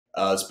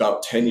It's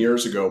about 10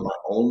 years ago, my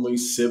only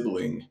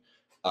sibling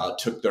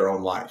took their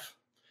own life.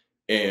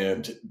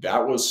 And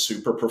that was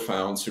super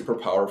profound, super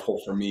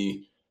powerful for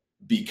me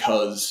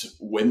because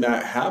when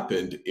that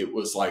happened, it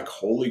was like,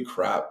 holy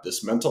crap,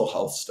 this mental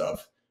health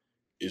stuff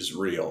is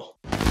real.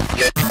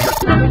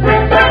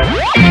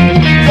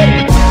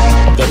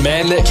 The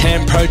Man That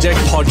Can Project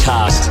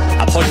podcast,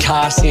 a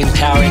podcast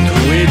empowering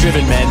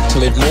career-driven men to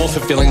live more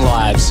fulfilling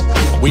lives.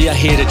 We are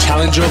here to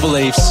challenge your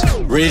beliefs,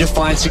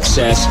 redefine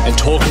success, and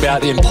talk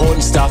about the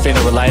important stuff in a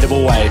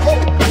relatable way.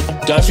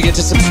 Don't forget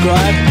to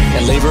subscribe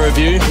and leave a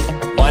review.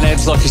 My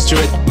name's Lachie,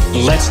 Stuart.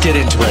 Let's get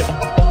into it.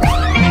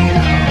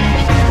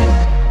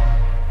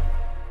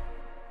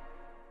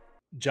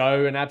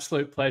 Joe, an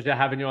absolute pleasure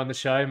having you on the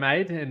show,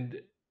 mate.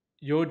 And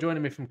you're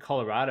joining me from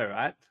Colorado,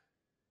 right?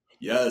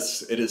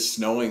 Yes, it is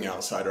snowing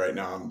outside right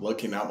now. I'm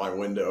looking out my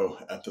window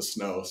at the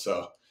snow.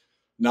 So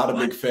not a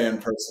big fan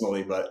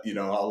personally, but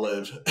I'll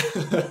live.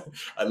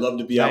 I'd love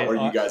to be out where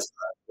you guys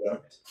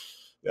are.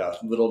 Yeah,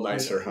 a little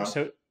nicer, huh?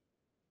 So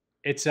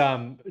it's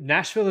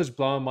Nashville is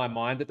blowing my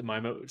mind at the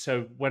moment.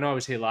 So when I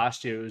was here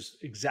last year, it was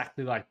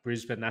exactly like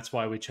Brisbane. That's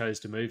why we chose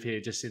to move here,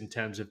 just in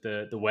terms of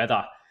the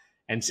weather.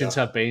 And since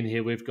I've been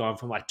here, we've gone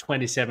from like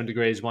 27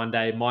 degrees one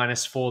day,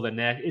 -4 the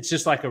next. It's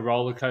just like a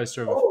roller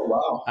coaster.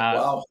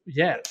 Wow.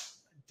 Yeah.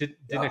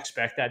 Didn't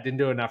expect that. Didn't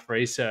do enough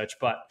research.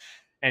 But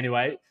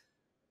anyway,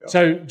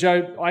 So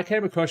Joe, I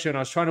came across you and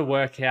I was trying to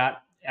work out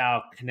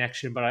our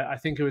connection, but I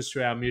think it was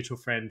through our mutual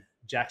friend,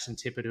 Jackson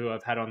Tippett, who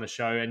I've had on the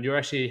show. And you're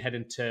actually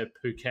heading to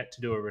Phuket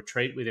to do a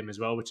retreat with him as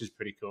well, which is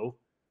pretty cool.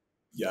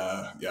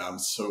 Yeah. I'm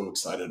so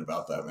excited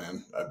about that,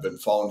 man. I've been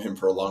following him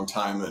for a long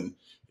time, and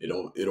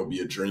it'll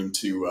be a dream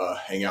to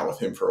hang out with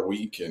him for a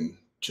week and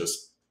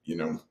just,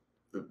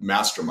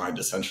 mastermind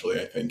essentially,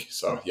 I think.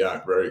 So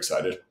yeah, very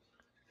excited.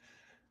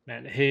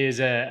 Man, he is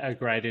a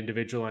great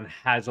individual and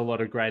has a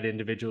lot of great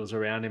individuals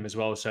around him as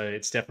well. So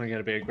it's definitely going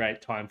to be a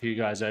great time for you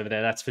guys over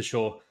there. That's for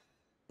sure.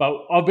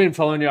 But I've been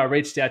following you. I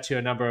reached out to you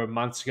a number of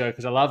months ago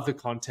because I love the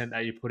content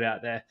that you put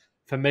out there.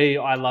 For me,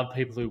 I love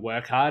people who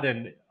work hard,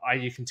 and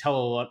you can tell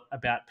a lot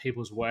about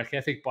people's work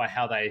ethic by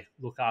how they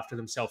look after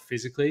themselves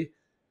physically.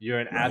 You're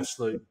an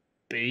absolute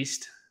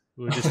beast.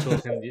 We were just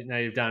talking,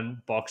 you've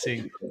done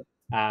boxing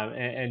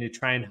and you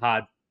train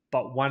hard.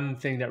 But one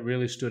thing that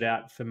really stood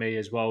out for me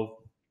as well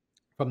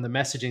from the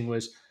messaging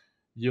was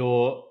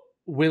your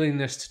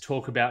willingness to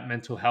talk about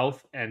mental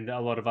health and a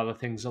lot of other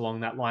things along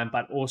that line,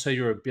 but also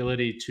your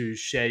ability to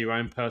share your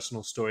own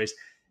personal stories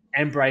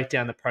and break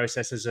down the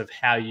processes of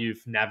how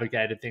you've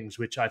navigated things,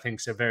 which I think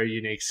is a very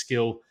unique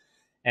skill.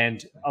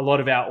 And a lot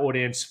of our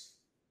audience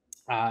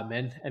are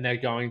men, and they're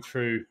going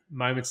through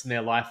moments in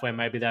their life where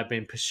maybe they've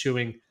been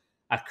pursuing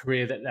a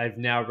career that they've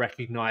now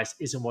recognized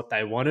isn't what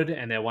they wanted,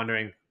 and they're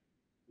wondering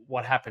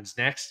what happens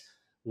next.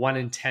 1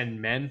 in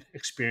 10 men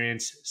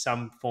experience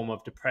some form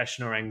of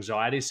depression or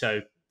anxiety.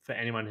 So for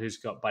anyone who's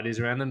got buddies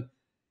around them,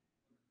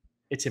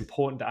 it's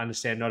important to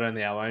understand not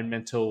only our own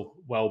mental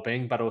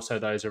well-being, but also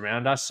those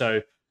around us.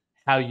 So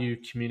how you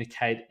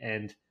communicate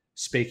and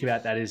speak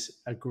about that is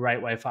a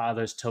great way for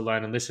others to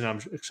learn and listen. I'm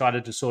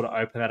excited to sort of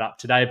open that up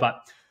today.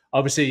 But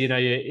obviously, your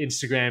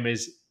Instagram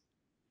is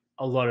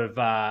a lot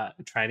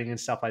of training and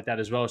stuff like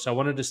that as well. So I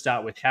wanted to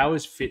start with, how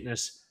has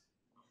fitness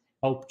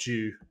helped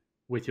you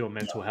with your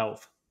mental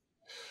health?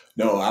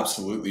 No,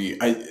 absolutely.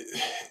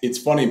 It's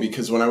funny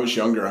because when I was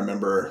younger, I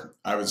remember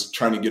I was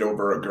trying to get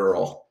over a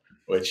girl,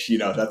 which,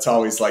 that's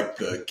always like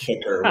the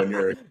kicker when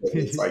you're,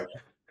 it's like,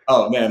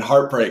 oh man,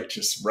 heartbreak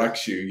just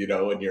wrecks you,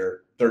 when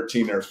you're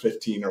 13 or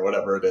 15 or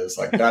whatever it is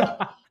like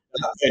that.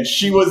 And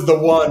she was the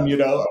one,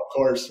 of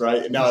course.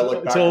 Right. And now I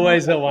look back. It's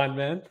always the one,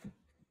 man.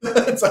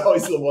 It's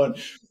always the one.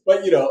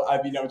 But, I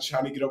was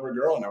trying to get over a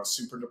girl and I was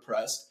super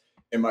depressed.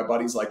 And my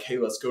buddy's like, hey,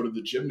 let's go to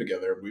the gym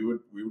together. We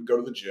would go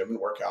to the gym and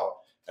work out.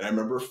 And I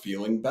remember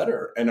feeling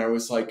better. And I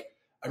was like,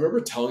 I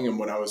remember telling him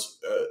when I was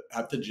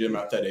at the gym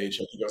at that age,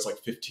 I think I was like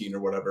 15 or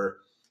whatever.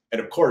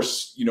 And of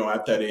course,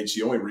 at that age,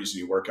 the only reason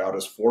you work out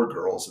is for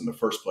girls in the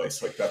first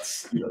place. Like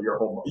that's, your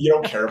whole, you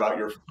don't care about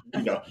your,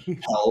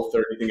 health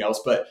or anything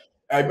else. But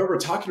I remember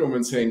talking to him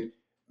and saying,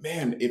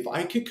 man, if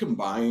I could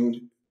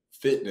combine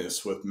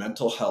fitness with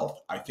mental health,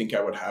 I think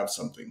I would have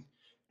something.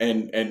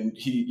 And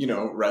he,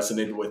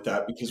 resonated with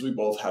that because we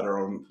both had our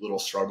own little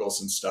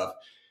struggles and stuff.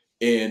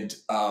 And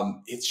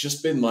it's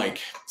just been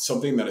like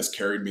something that has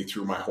carried me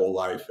through my whole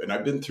life. And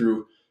I've been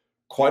through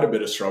quite a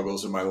bit of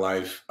struggles in my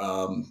life.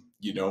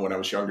 When I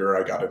was younger,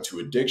 I got into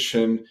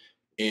addiction,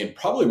 and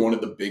probably one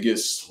of the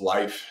biggest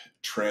life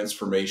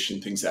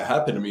transformation things that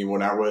happened to me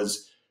when I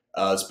was,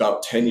 it's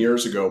about 10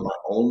 years ago, my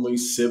only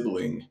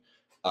sibling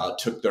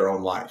took their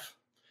own life.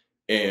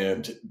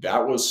 And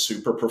that was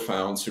super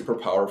profound, super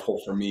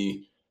powerful for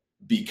me.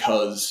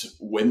 Because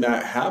when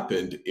that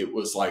happened, it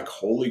was like,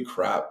 holy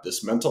crap,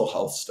 this mental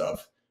health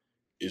stuff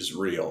is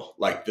real.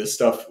 Like this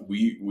stuff,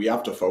 we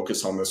have to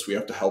focus on this. We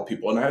have to help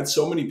people. And I had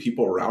so many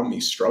people around me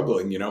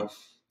struggling,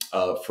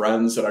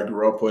 friends that I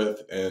grew up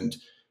with and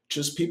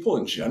just people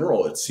in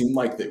general. It seemed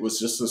like it was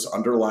just this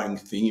underlying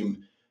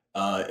theme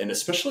And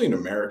especially in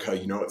America,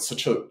 it's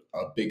such a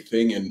big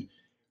thing. And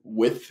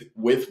with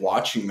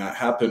watching that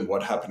happen,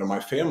 what happened to my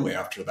family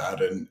after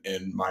that,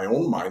 and my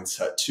own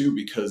mindset too,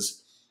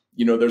 because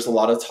there's a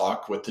lot of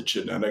talk with the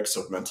genetics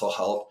of mental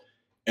health.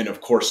 And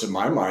of course, in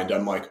my mind,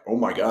 I'm like, oh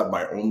my God,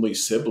 my only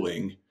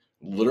sibling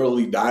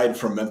literally died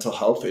from mental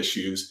health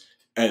issues.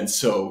 And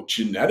so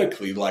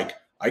genetically, like,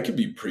 I could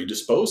be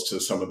predisposed to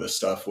some of this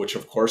stuff, which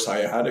of course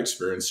I had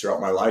experienced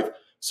throughout my life.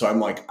 So I'm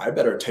like, I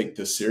better take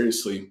this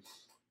seriously.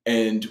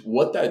 And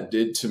what that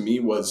did to me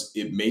was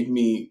it made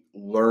me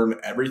learn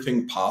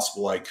everything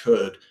possible I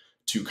could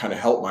to kind of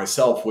help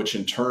myself, which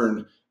in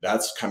turn,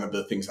 that's kind of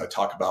the things I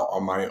talk about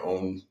on my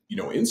own,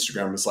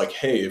 Instagram. It's like,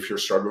 hey, if you're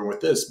struggling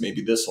with this,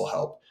 maybe this will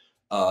help.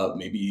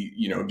 Maybe,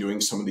 doing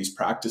some of these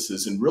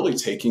practices and really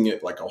taking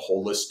it like a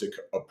holistic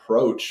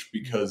approach,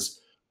 because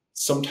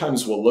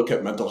sometimes we'll look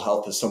at mental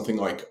health as something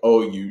like,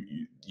 oh,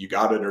 you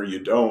got it or you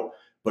don't.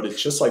 But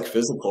it's just like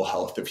physical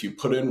health. If you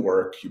put in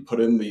work, you put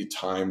in the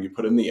time, you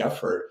put in the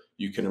effort,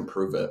 you can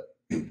improve it.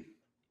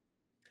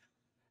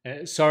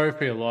 Sorry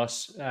for your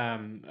loss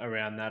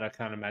around that. I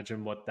can't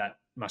imagine what that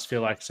must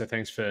feel like. So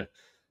thanks for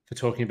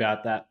talking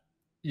about that.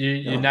 You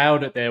Yeah.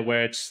 nailed it there,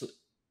 where it's,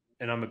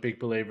 and I'm a big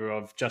believer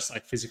of, just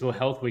like physical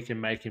health, we can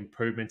make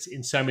improvements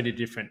in so many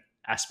different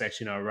aspects,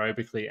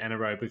 aerobically,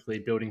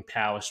 anaerobically, building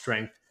power,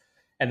 strength.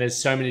 And there's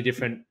so many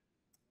different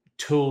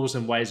tools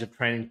and ways of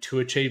training to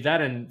achieve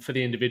that. And for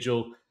the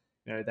individual,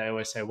 they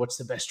always say, what's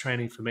the best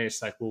training for me?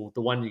 It's like, well,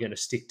 the one you're going to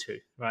stick to,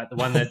 right? The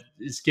one that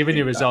is giving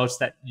you results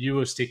that you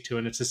will stick to.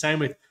 And it's the same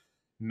with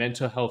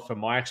mental health. From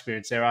my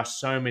experience, there are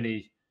so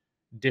many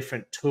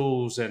different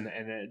tools and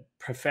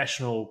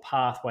professional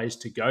pathways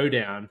to go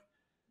down.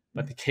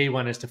 But the key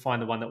one is to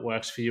find the one that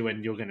works for you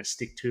and you're going to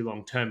stick to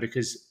long term.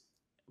 Because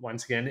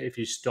once again, if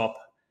you stop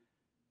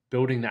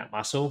building that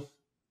muscle,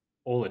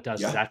 all it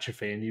does is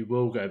atrophy and you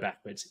will go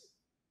backwards.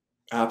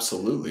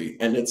 Absolutely.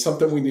 And it's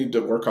something we need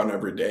to work on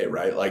every day,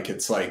 right? Like,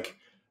 it's like,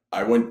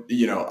 I went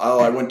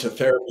to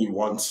therapy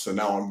once and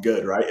now I'm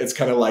good, right? It's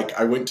kind of like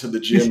I went to the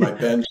gym, I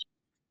bench,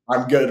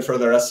 I'm good for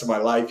the rest of my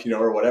life,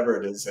 or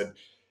whatever it is.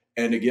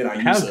 And again,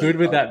 I How use good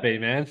would that be,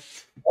 man?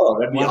 oh,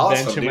 that'd be One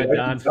bench awesome, and dude. we're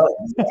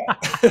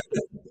done.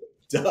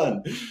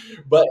 Done.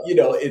 But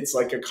it's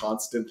like a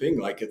constant thing.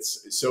 Like,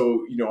 it's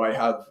so, I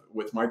have,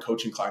 with my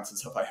coaching clients and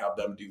stuff, I have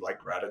them do like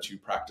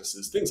gratitude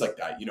practices, things like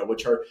that,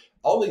 which are,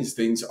 all these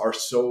things are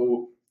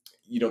so,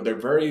 they're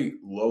very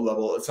low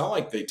level. It's not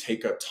like they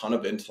take a ton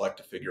of intellect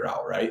to figure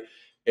out, right?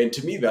 And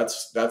to me,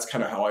 that's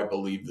kind of how I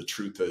believe the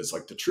truth is.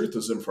 Like, the truth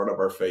is in front of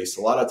our face.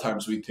 A lot of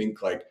times we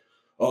think like,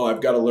 oh,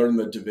 I've got to learn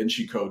the Da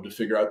Vinci Code to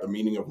figure out the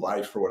meaning of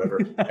life or whatever.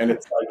 And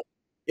it's like,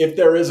 if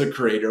there is a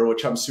creator,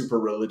 which I'm super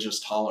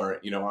religious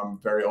tolerant, I'm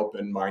very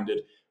open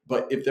minded,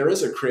 but if there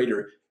is a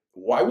creator,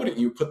 why wouldn't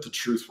you put the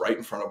truth right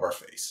in front of our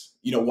face?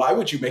 Why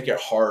would you make it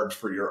hard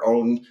for your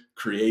own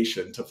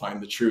creation to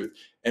find the truth?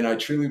 And I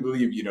truly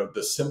believe,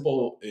 the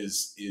simple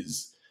is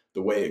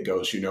the way it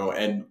goes,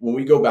 and when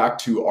we go back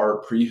to our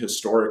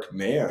prehistoric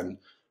man,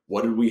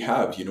 what did we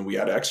have? We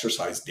had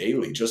exercise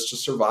daily just to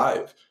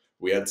survive.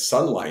 We had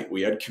sunlight,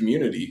 we had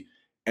community.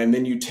 And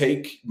then you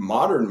take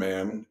modern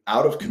man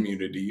out of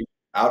community,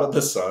 out of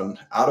the sun,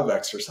 out of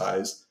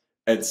exercise,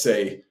 and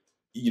say,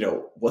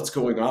 what's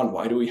going on?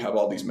 Why do we have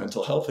all these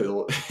mental health,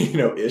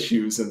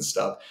 issues and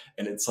stuff?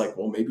 And it's like,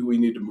 well, maybe we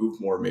need to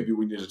move more. Maybe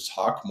we need to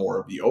talk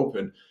more, be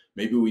open.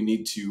 Maybe we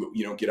need to,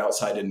 get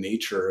outside in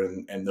nature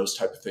and those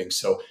type of things.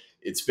 So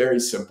it's very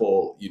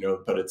simple,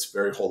 but it's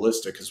very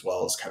holistic as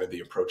well, as kind of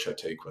the approach I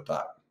take with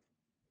that.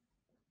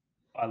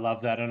 I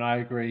love that. And I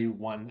agree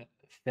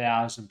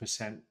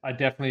 1000%. I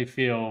definitely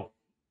feel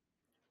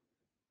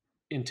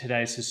in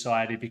today's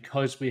society,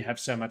 because we have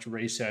so much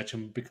research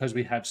and because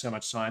we have so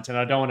much science, and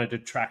I don't want to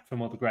detract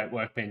from all the great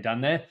work being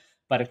done there,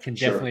 but it can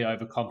definitely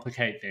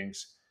overcomplicate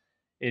things.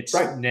 It's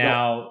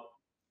now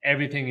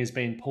everything is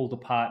being pulled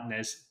apart and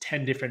there's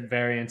 10 different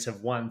variants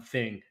of one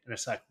thing. And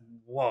it's like,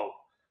 whoa,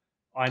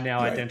 I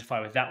now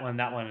identify with that one,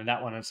 that one, and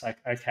that one. It's like,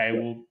 okay,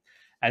 well,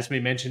 as we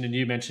mentioned, and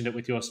you mentioned it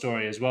with your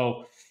story as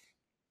well,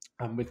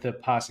 with the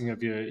passing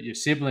of your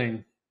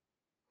sibling,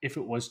 if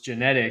it was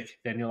genetic,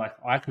 then you're like,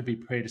 I could be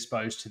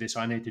predisposed to this.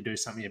 I need to do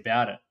something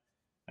about it.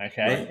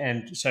 Okay. Right.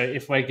 And so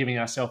if we're giving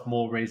ourselves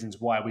more reasons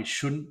why we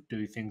shouldn't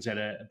do things that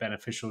are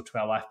beneficial to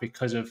our life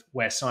because of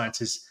where science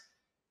is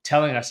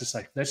telling us, it's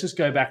like, let's just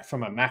go back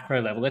from a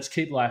macro level. Let's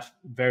keep life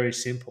very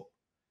simple.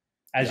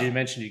 As you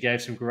mentioned, you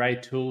gave some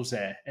great tools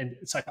there. And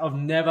it's like, I've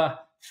never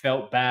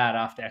felt bad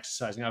after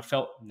exercising. I've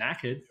felt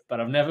knackered, but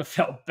I've never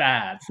felt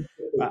bad.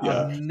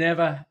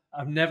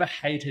 I've never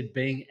hated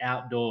being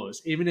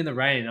outdoors. Even in the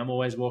rain, I'm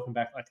always walking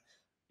back. Like,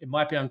 it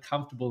might be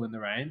uncomfortable in the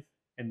rain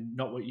and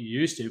not what you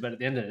used to, but at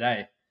the end of the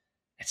day,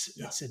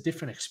 it's a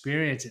different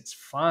experience. It's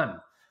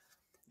fun.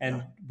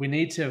 And we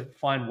need to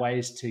find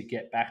ways to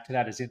get back to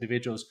that as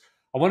individuals.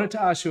 I wanted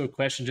to ask you a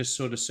question, just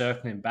sort of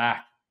circling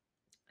back.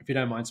 If you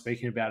don't mind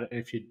speaking about it,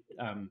 if you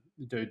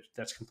do,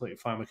 that's completely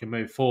fine. We can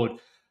move forward.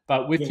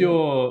 But with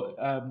your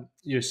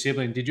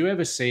sibling, did you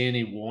ever see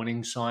any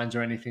warning signs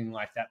or anything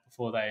like that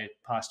before they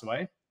passed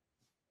away?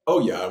 Oh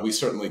yeah, we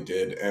certainly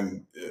did,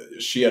 and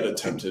she had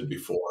attempted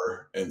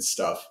before and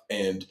stuff.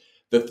 And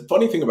the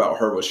funny thing about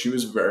her was she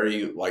was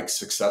very like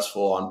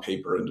successful on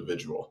paper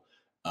individual.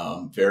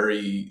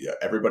 Very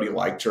everybody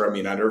liked her. I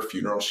mean, at her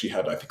funeral, she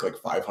had I think like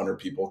 500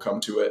 people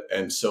come to it,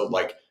 and so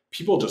like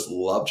people just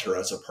loved her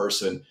as a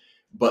person.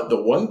 But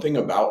the one thing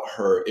about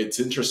her, it's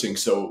interesting.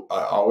 So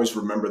I always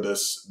remember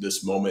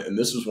this moment, and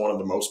this was one of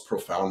the most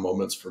profound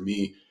moments for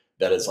me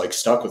that has like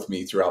stuck with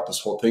me throughout this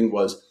whole thing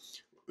was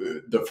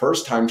the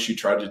first time she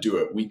tried to do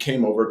it, we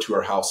came over to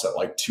her house at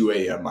like 2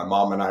 a.m. My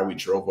mom and I, we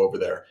drove over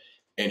there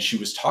and she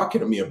was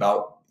talking to me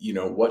about,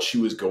 what she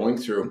was going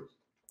through.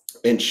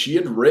 And she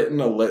had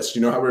written a list.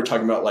 You know how we were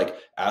talking about like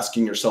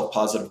asking yourself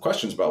positive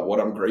questions about what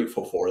I'm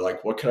grateful for,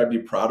 like what could I be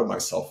proud of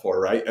myself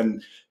for, right?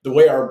 And the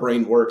way our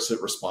brain works,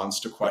 it responds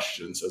to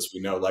questions, as we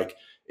know. Like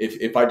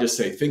if I just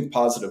say think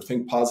positive,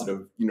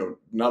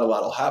 not a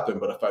lot will happen.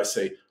 But if I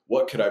say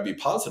what could I be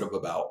positive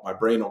about, my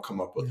brain will come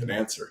up with an Mm.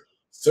 answer.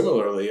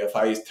 Similarly, if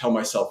I tell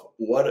myself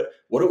what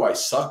do I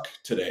suck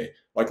today,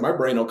 like my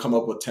brain will come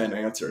up with 10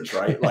 answers,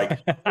 right? Like,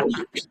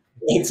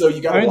 and so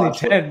you got to Only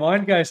watch what 10.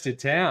 Mine goes to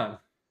town.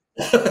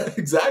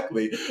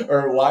 exactly,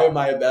 or why am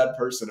I a bad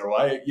person, or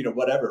why,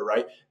 whatever,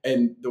 right?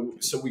 And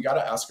so we got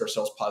to ask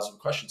ourselves positive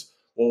questions.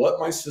 Well, what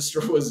my sister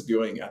was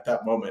doing at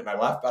that moment, and I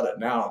laugh about it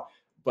now,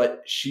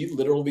 but she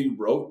literally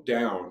wrote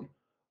down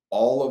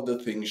all of the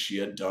things she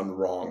had done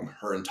wrong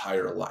her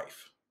entire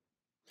life,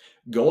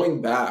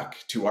 going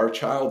back to our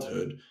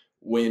childhood.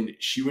 When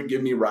she would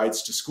give me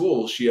rides to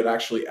school, she had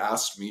actually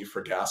asked me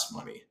for gas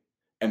money.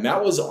 And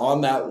that was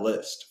on that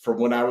list from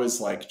when I was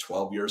like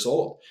 12 years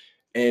old.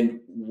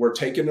 And we're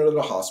taking her to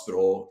the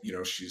hospital.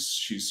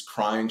 She's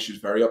crying, she's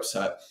very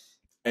upset.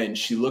 And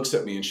she looks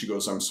at me and she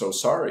goes, "I'm so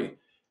sorry."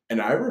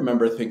 And I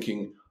remember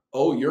thinking,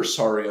 "Oh, you're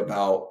sorry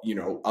about,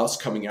 us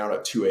coming out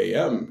at 2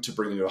 a.m. to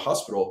bring you to the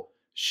hospital."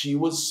 She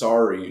was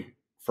sorry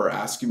for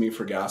asking me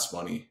for gas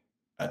money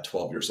at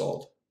 12 years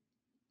old.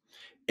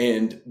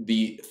 And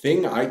the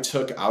thing I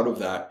took out of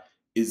that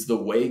is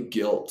the way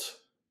guilt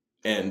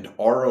and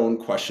our own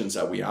questions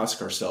that we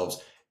ask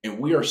ourselves, and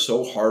we are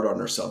so hard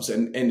on ourselves.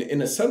 And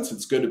in a sense,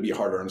 it's good to be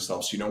hard on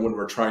ourselves, when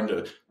we're trying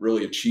to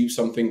really achieve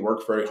something,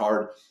 work very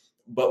hard.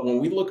 But when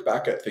we look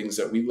back at things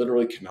that we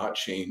literally cannot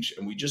change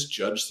and we just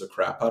judge the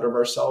crap out of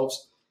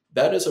ourselves,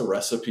 that is a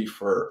recipe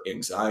for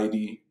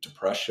anxiety,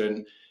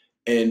 depression.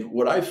 And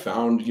what I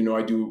found,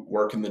 I do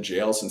work in the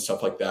jails and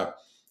stuff like that.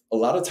 A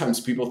lot of times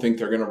people think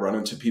they're going to run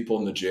into people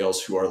in the jails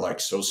who are like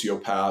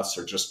sociopaths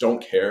or just don't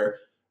care.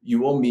 You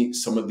will meet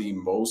some of the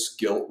most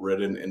guilt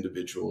ridden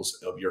individuals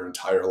of your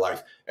entire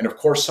life. And of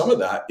course, some of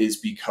that is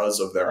because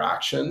of their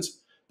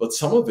actions, but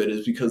some of it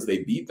is because they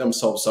beat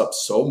themselves up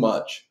so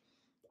much.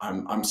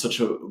 I'm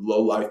such a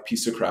low life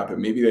piece of crap. And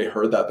maybe they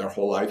heard that their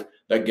whole life,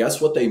 that guess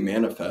what they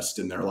manifest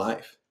in their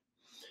life.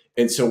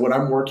 And so when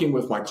I'm working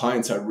with my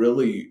clients, I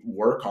really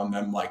work on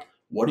them like,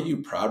 what are you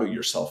proud of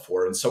yourself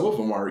for? And some of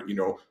them are,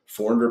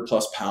 400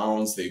 plus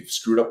pounds. They've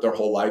screwed up their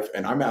whole life.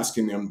 And I'm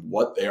asking them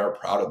what they are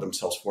proud of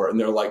themselves for. And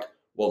they're like,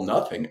 well,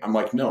 nothing. I'm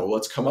like, no,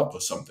 let's come up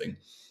with something.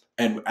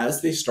 And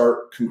as they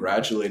start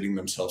congratulating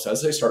themselves,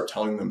 as they start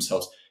telling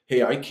themselves,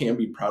 hey, I can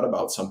be proud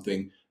about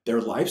something, their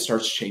life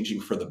starts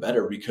changing for the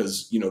better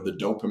because, the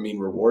dopamine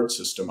reward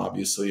system,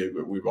 obviously,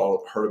 we've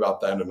all heard about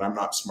that. And I'm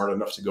not smart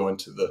enough to go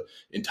into the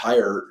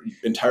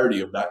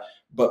entirety of that.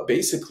 But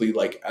basically,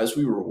 like as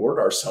we reward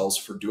ourselves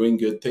for doing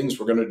good things,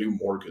 we're going to do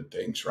more good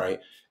things,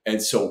 right?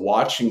 And so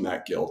watching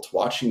that guilt,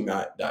 watching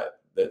that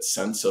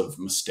sense of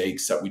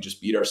mistakes that we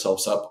just beat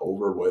ourselves up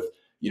over with,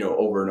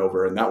 over and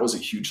over. And that was a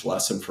huge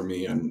lesson for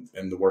me and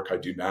the work I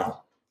do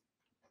now.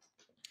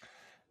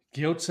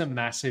 Guilt's a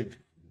massive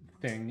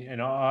thing.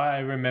 And I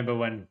remember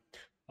when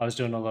I was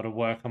doing a lot of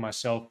work on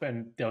myself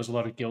and there was a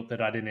lot of guilt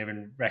that I didn't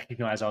even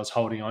recognize I was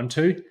holding on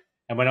to.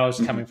 And when I was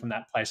Mhm. coming from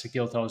that place of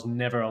guilt, I was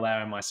never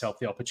allowing myself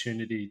the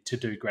opportunity to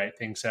do great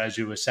things. So as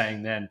you were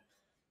saying then,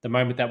 the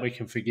moment that we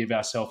can forgive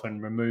ourselves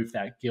and remove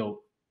that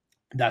guilt,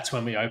 that's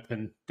when we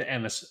open the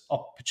endless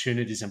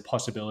opportunities and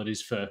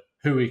possibilities for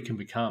who we can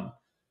become.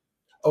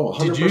 Oh,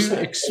 Did you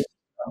 100%.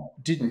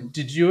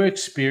 did you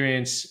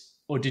experience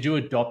or did you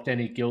adopt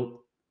any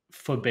guilt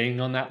for being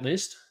on that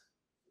list?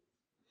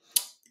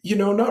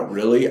 Not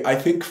really. I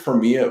think for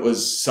me, it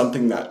was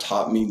something that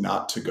taught me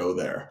not to go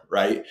there,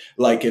 right?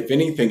 Like, if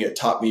anything, it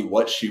taught me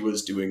what she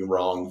was doing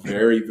wrong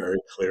very, very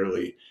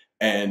clearly.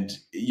 And,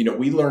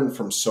 we learn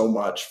from so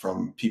much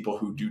from people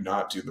who do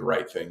not do the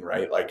right thing,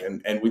 right? Like,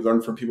 and we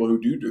learn from people who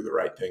do the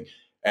right thing.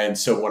 And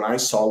so when I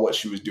saw what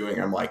she was doing,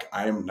 I'm like,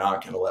 I am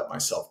not going to let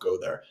myself go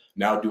there.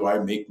 Now, do I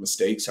make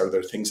mistakes? Are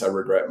there things I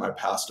regret in my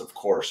past? Of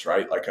course,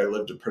 right? Like, I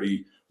lived a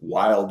pretty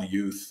wild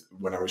youth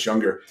when I was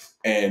younger.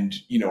 And,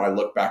 I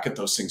look back at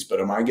those things, but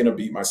am I going to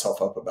beat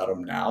myself up about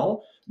them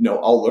now? No,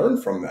 I'll learn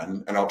from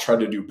them and I'll try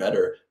to do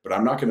better, but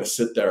I'm not going to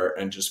sit there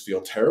and just feel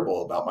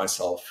terrible about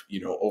myself,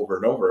 over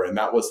and over. And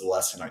that was the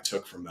lesson I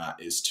took from that,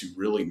 is to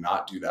really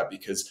not do that,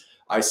 because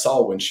I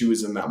saw when she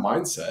was in that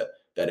mindset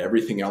that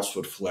everything else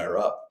would flare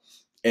up.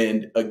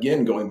 And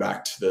again, going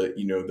back to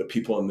the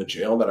people in the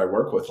jail that I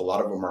work with, a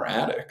lot of them are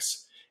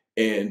addicts.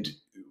 And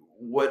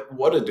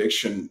what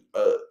addiction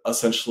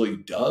essentially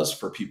does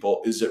for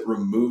people is it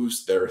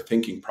removes their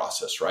thinking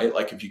process, right?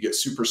 Like if you get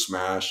super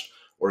smashed,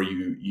 or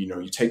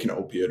you take an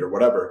opiate or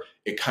whatever,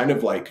 it kind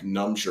of like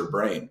numbs your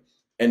brain.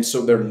 And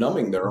so they're Mm.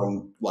 numbing their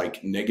own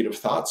like negative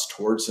thoughts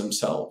towards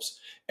themselves.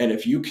 And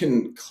if you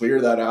can clear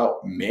that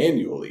out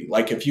manually,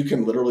 like if you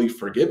can literally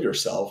forgive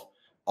yourself,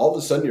 all of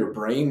a sudden your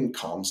brain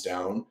calms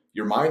down,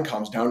 your mind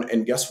calms down,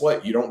 and guess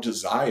what? You don't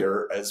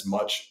desire as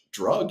much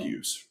drug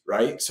use,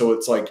 right? So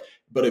it's like,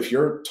 but if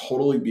you're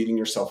totally beating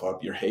yourself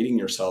up, you're hating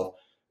yourself,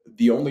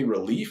 the only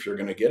relief you're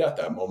going to get at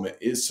that moment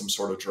is some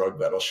sort of drug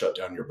that'll shut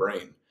down your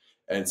brain.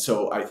 And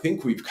so I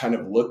think we've kind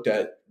of looked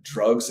at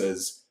drugs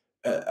as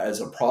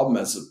a problem,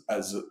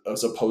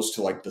 as opposed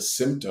to like the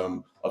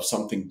symptom of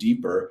something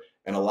deeper.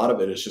 And a lot of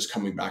it is just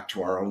coming back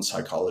to our own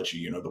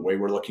psychology, the way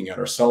we're looking at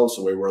ourselves,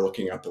 the way we're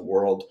looking at the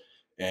world.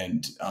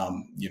 And,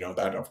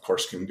 that of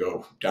course can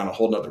go down a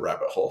whole nother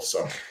rabbit hole.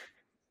 So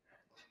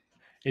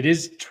It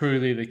is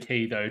truly the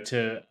key, though,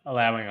 to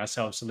allowing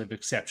ourselves to live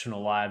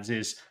exceptional lives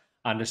is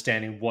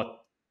understanding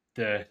what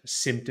the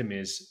symptom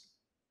is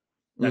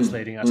that's mm,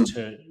 leading us mm,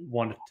 to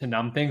want to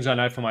numb things. I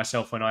know for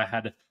myself, when I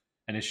had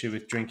an issue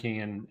with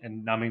drinking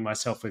and numbing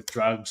myself with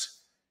drugs,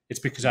 it's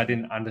because I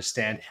didn't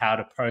understand how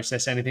to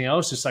process anything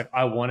else. Just like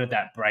I wanted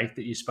that break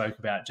that you spoke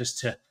about, just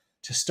to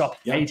stop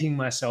yeah, hating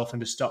myself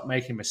and to stop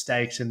making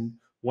mistakes. And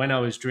when I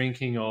was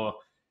drinking or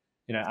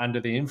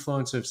under the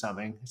influence of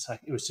something, it's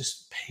like it was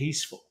just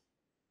peaceful.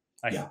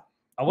 Like yeah,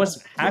 I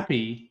wasn't yeah,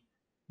 happy,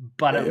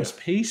 but yeah, it yeah, was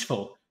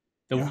peaceful.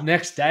 The yeah,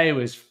 next day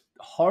was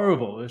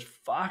horrible. It was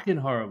fucking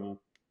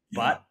horrible. yeah.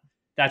 But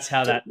that's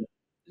how So, that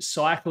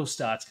cycle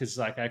starts, because it's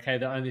like, okay,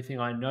 the only thing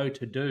I know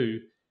to do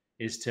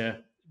is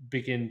to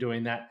begin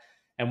doing that.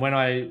 And when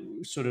I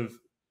sort of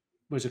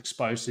was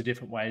exposed to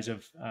different ways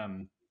of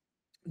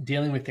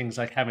dealing with things,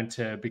 like having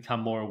to become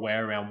more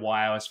aware around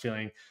why I was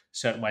feeling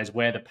certain ways,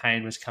 where the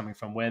pain was coming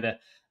from,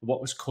 what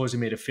was causing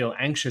me to feel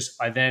anxious,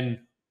 I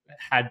then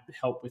had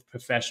help with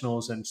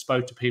professionals and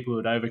spoke to people who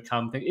had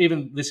overcome things.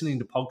 Even listening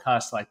to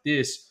podcasts like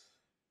this,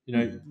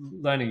 mm,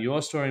 learning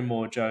your story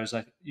more, Joe, is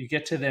like you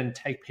get to then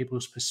take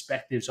people's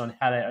perspectives on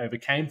how they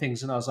overcame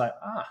things. And I was like,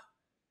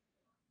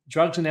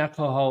 drugs and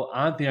alcohol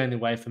aren't the only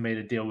way for me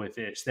to deal with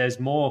this. There's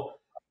more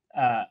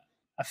uh,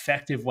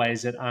 effective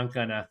ways that aren't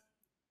going to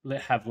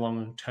have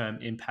long-term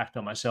impact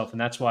on myself. And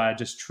that's why I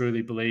just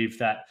truly believe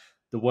that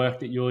the work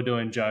that you're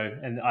doing, Joe,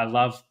 and I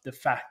love the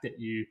fact that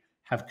you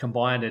have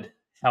combined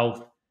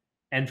health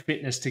and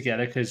fitness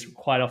together, because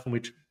quite often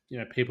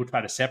people try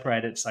to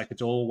separate it. It's like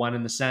it's all one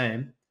and the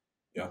same.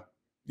 yeah,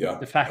 yeah.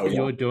 The fact Oh that yeah.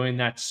 you're doing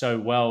that so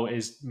well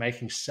is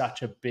making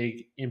such a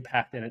big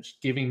impact, and it's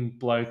giving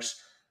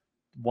blokes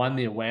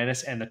the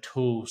awareness and the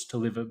tools to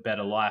live a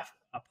better life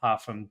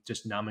apart from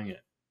just numbing it.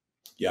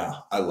 Yeah,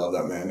 I love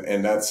that, man.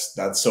 And that's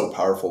so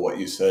powerful what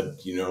you said,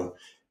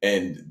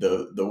 and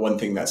the one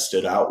thing that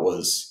stood out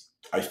was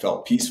I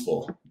felt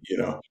peaceful,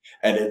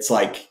 and it's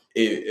like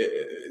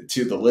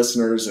to the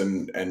listeners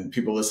and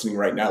people listening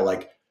right now,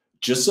 like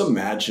just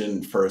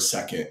imagine for a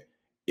second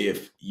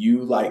if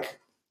you like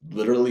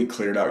literally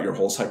cleared out your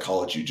whole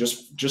psychology,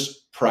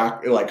 just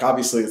practice. Like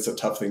obviously it's a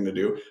tough thing to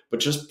do,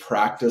 but just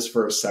practice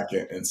for a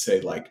second and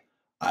say like,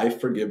 I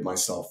forgive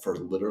myself for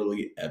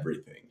literally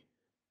everything,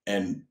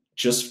 and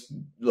just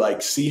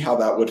like see how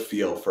that would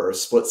feel for a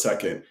split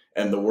second,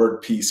 and the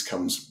word peace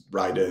comes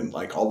right in.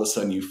 Like all of a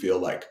sudden you feel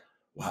like,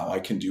 wow, I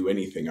can do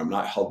anything, I'm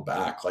not held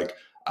back, like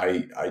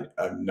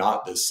I'm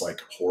not this like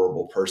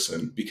horrible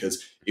person.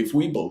 Because if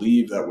we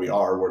believe that we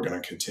are, we're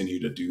going to continue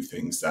to do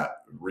things that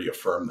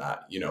reaffirm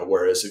that,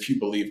 whereas if you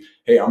believe,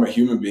 hey, I'm a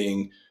human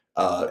being,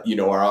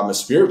 or I'm a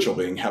spiritual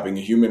being having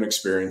a human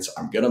experience,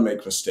 I'm going to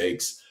make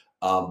mistakes,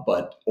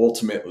 but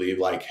ultimately,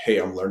 like, hey,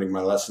 I'm learning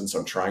my lessons.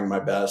 I'm trying my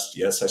best.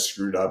 Yes, I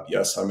screwed up.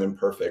 Yes, I'm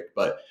imperfect,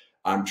 but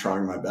I'm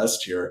trying my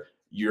best here.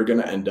 You're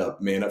going to end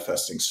up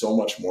manifesting so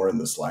much more in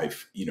this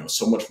life,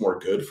 so much more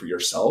good for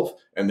yourself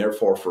and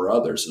therefore for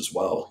others as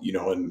well,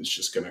 and it's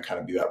just going to kind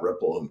of be that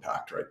ripple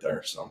impact right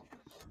there. So,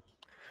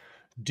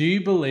 Do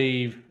you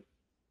believe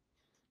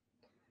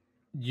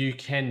you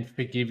can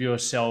forgive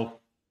yourself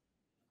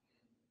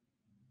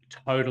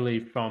totally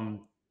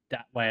from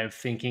that way of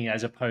thinking,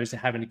 as opposed to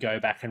having to go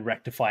back and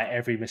rectify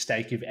every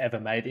mistake you've ever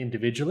made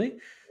individually?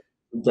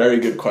 very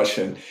good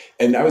question.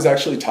 And I was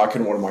actually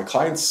talking to one of my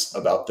clients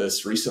about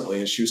this recently,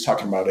 and she was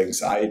talking about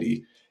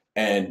anxiety.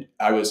 And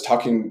I was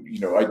talking,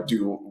 I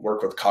do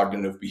work with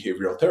cognitive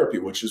behavioral therapy,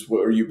 which is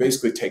where you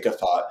basically take a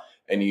thought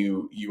and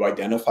you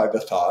identify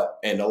the thought.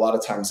 And a lot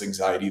of times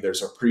anxiety,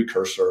 there's a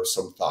precursor of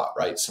some thought,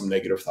 right? Some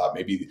negative thought.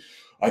 Maybe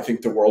I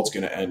think the world's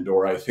going to end,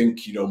 or I think,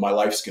 my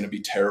life's going to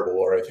be terrible,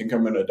 or I think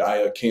I'm going to die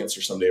of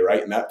cancer someday,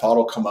 right? And that thought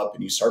will come up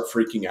and you start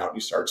freaking out and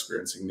you start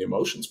experiencing the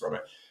emotions from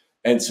it.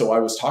 And so I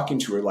was talking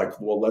to her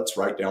like, well, let's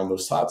write down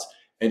those thoughts.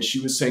 And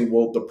she was saying,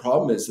 well, the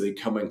problem is they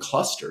come in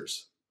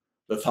clusters.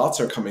 The thoughts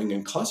are coming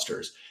in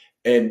clusters.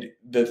 And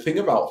the thing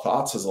about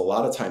thoughts is a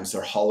lot of times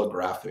they're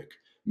holographic,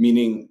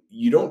 meaning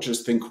you don't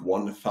just think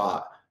one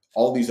thought,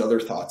 all these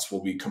other thoughts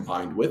will be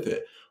combined with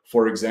it.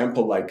 for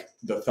example, like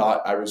the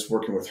thought, I was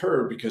working with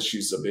her because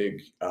she's a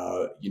big,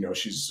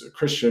 she's a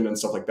Christian and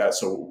stuff like that.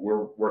 So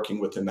we're working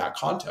within that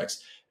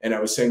context. And I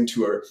was saying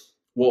to her,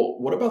 well,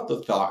 what about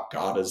the thought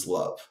God is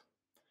love?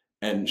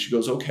 And she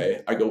goes,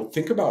 okay. I go,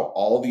 think about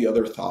all the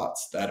other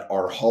thoughts that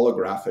are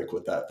holographic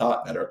with that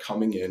thought, that are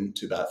coming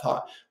into that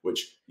thought,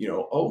 which,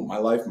 oh, my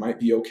life might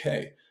be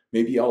okay.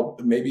 Maybe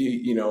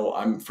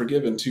I'm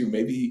forgiven too.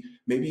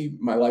 Maybe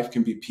my life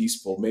can be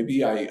peaceful.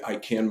 Maybe I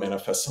can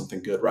manifest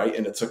something good, right?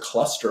 And it's a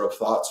cluster of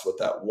thoughts with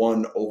that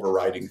one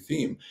overriding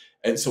theme.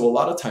 And so a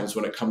lot of times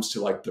when it comes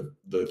to like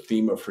the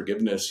theme of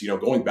forgiveness,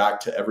 going back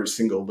to every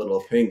single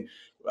little thing,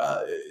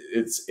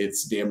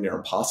 it's damn near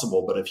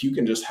impossible. But if you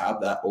can just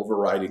have that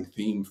overriding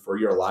theme for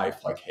your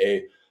life, like,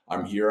 hey,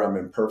 I'm here, I'm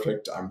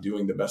imperfect, I'm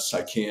doing the best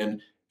I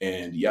can.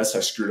 And yes,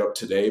 I screwed up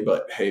today,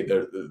 but hey,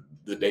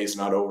 the day's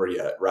not over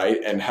yet, right?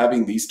 And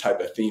having these type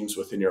of themes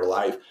within your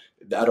life,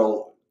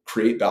 that'll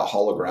create that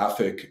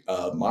holographic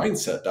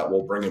mindset that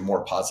will bring in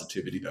more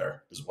positivity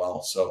there as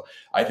well. So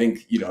I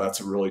think, that's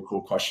a really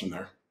cool question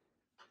there.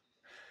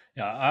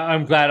 Yeah,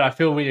 I'm glad. I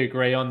feel we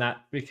agree on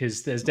that,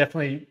 because there's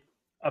definitely,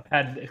 I've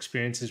had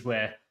experiences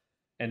where,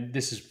 and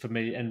this is for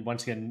me, and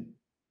once again,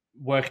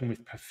 working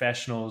with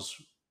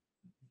professionals,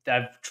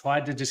 they've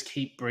tried to just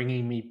keep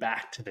bringing me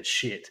back to the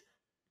shit,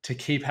 to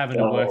keep having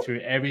to work through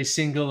every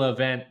single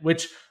event,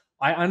 which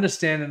I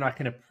understand and I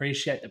can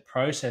appreciate the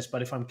process.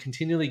 But if I'm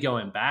continually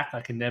going back,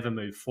 I can never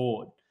move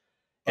forward.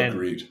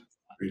 Agreed.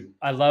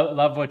 I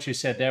love what you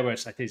said there, where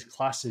it's like these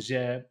clusters,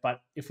 yeah.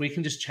 But if we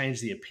can just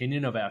change the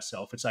opinion of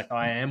ourselves, it's like,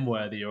 I am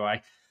worthy, or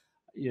I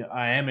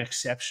am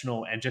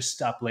exceptional, and just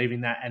stop believing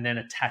that, and then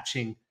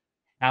attaching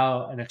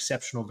how an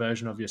exceptional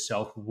version of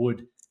yourself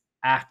would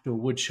act or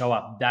would show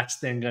up. That's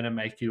then going to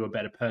make you a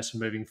better person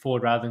moving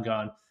forward, rather than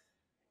going,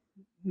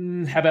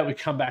 how about we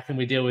come back and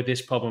we deal with this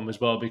problem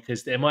as well,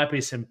 because there might be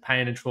some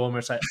pain and trauma.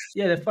 It's like,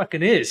 yeah, there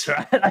fucking is,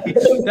 right? Like,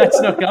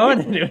 that's not going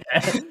anywhere.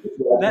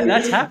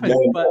 That's happened,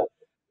 but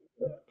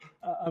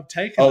I've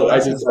taken the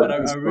lessons, but I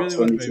really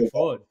want to move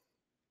forward.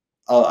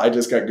 I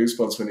just got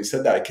goosebumps when he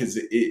said that, because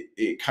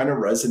it kind of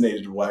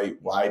resonated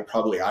why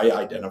probably I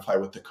identify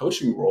with the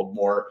coaching world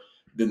more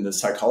than the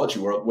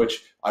psychology world,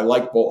 which I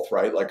like both,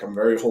 right? Like, I'm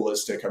very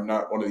holistic. I'm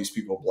not one of these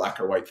people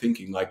black or white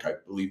thinking. Like, I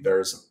believe there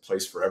is a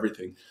place for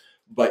everything.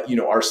 But,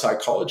 our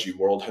psychology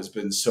world has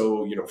been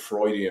so,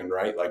 Freudian,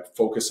 right? Like,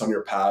 focus on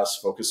your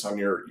past, focus on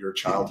your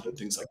childhood,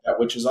 things like that,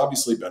 which is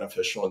obviously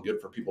beneficial and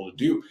good for people to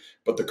do.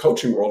 But the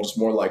coaching world is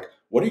more like,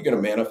 what are you going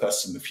to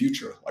manifest in the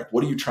future? Like,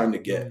 what are you trying to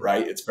get,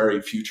 right? It's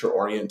very future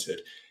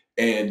oriented.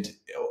 And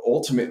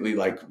ultimately,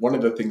 like, one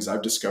of the things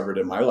I've discovered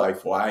in my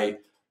life, why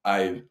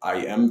I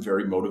am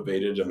very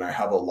motivated and I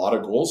have a lot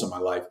of goals in my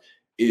life,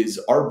 is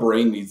our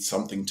brain needs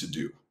something to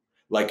do.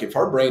 Like, if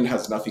our brain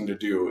has nothing to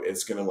do,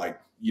 it's going to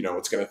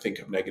it's going to think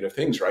of negative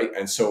things, right?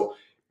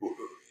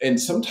 And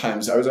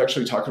sometimes I was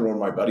actually talking to one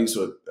of my buddies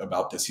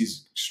about this. He's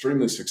an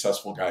extremely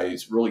successful guy.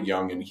 He's really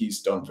young and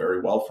he's done very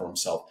well for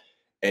himself.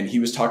 And he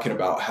was talking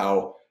about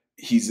how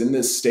he's in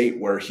this state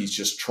where he's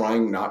just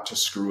trying not to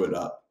screw it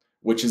up,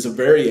 which is a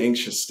very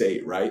anxious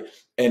state, right?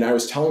 And I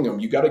was telling him,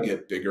 you got to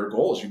get bigger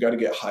goals. You got to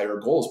get higher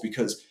goals,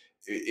 because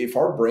if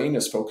our brain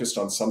is focused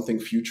on something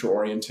future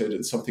oriented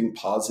and something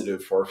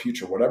positive for our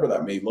future, whatever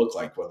that may look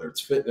like, whether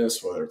it's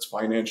fitness, whether it's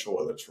financial,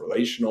 whether it's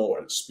relational,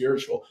 whether it's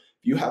spiritual,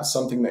 if you have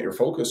something that you're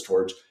focused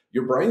towards,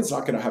 your brain's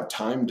not going to have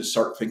time to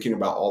start thinking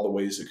about all the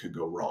ways it could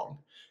go wrong.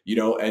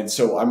 And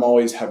so I'm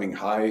always having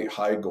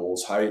high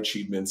goals, high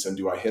achievements. And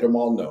do I hit them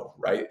all? No.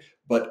 Right.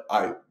 But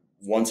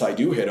once I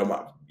do hit them,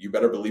 you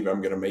better believe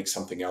I'm going to make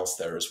something else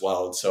there as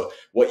well. And so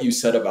what you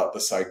said about the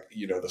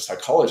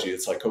psychology,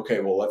 it's like, okay,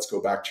 well, let's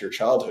go back to your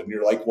childhood. And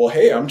you're like, well,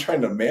 hey, I'm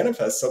trying to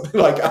manifest something.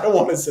 Like, I don't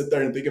want to sit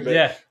there and think of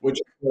it, which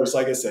of course,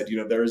 like I said,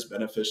 there is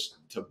benefits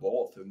to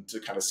both and to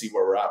kind of see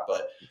where we're at.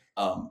 But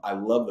I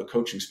love the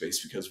coaching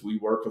space because we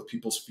work with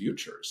people's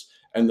futures,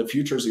 and the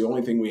future is the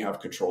only thing we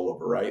have control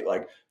over, right?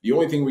 Like, the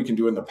only thing we can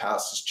do in the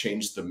past is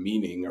change the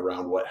meaning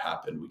around what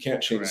happened. We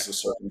can't change the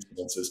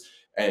circumstances.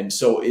 And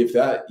so if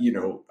that,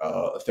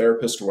 a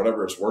therapist or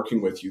whatever is working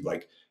with you,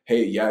 like,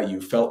 hey, yeah, you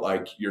felt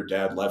like your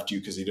dad left you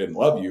because he didn't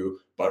love you,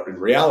 but in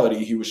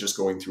reality, he was just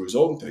going through his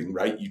own thing,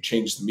 right? You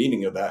change the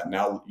meaning of that. And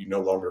now you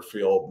no longer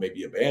feel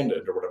maybe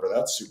abandoned or whatever.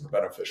 That's super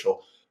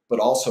beneficial. But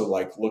also,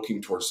 like,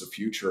 looking towards the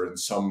future in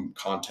some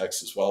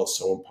context as well is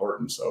so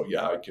important. So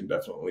yeah, I can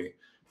definitely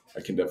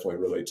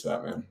relate to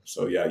that, man.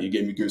 So yeah, you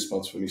gave me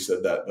goosebumps when you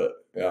said that, but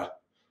yeah.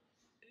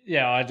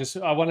 Yeah,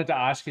 I wanted to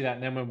ask you that,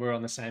 and then when we were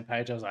on the same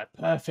page, I was like,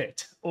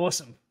 perfect,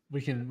 awesome.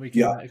 We can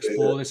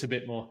explore this a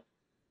bit more.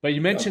 But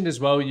you mentioned as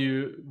well,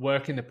 you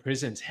work in the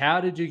prisons. How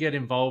did you get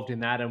involved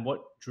in that, and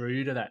what drew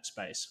you to that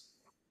space?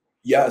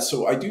 Yeah,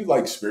 so I do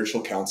like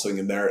spiritual counseling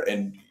in there,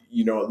 and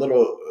a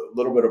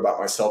little bit about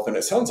myself. And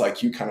it sounds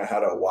like you kind of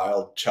had a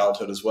wild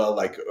childhood as well,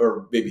 like,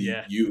 or maybe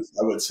youth,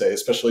 I would say,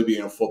 especially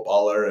being a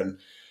footballer. And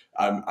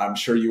I'm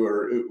sure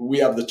we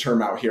have the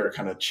term out here,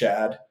 kind of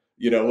Chad,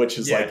 which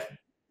is like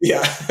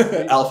Yeah, We,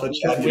 alpha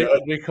chat,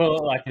 we call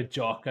it like a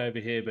jock over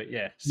here, but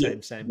yeah, Yeah,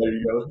 same. there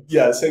you go.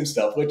 Yeah, same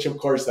stuff, which of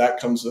course that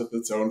comes with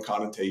its own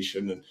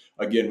connotation. And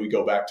again, we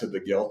go back to the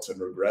guilt and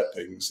regret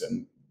things.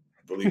 And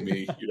believe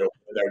me,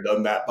 I've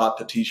done that, bought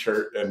the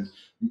t-shirt and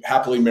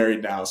happily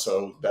married now.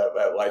 So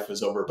that life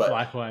is over. But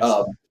Likewise.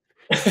 um,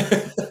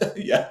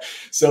 yeah.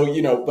 So,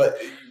 but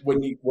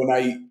when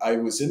I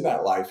was in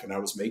that life and I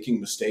was making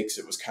mistakes,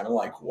 it was kind of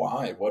like,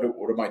 why? What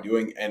am I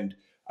doing? And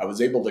I was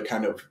able to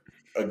kind of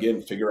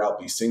again figure out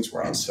these things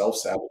where I was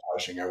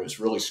self-sabotaging. I was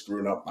really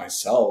screwing up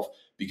myself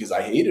because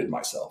I hated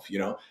myself.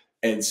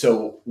 And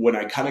so when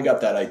I kind of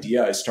got that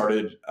idea, I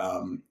started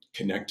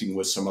connecting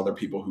with some other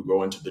people who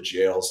go into the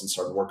jails and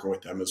started working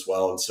with them as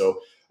well. And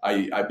so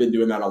I've been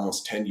doing that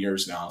almost 10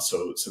 years now.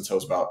 So since I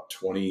was about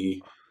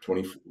 20,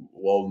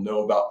 well,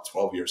 no, about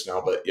 12 years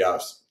now, but yeah,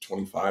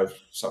 25,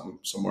 something,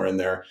 somewhere in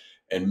there.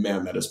 And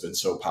man, that has been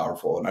so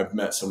powerful. And I've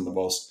met some of the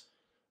most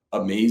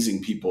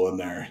amazing people in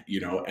there,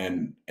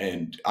 and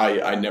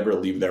I never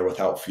leave there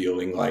without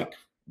feeling like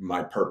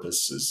my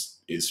purpose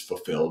is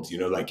fulfilled.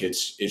 Like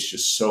it's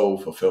just so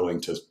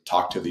fulfilling to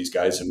talk to these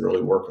guys and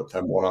really work with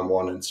them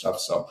one-on-one and stuff.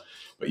 So,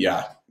 but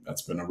yeah,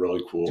 that's been a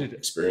really cool Dude,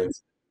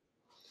 experience.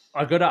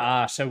 I got to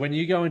ask, so when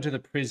you go into the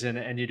prison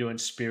and you're doing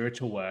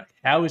spiritual work,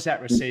 how is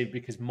that received?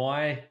 Because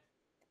my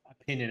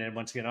opinion, and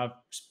once again, I've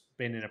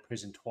been in a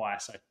prison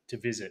twice to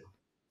visit,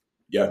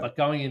 Yeah. but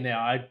going in there,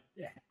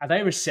 are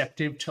they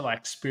receptive to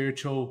like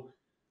spiritual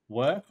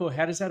work, or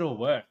how does that all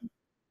work?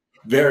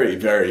 Very,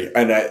 very,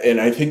 and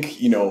I think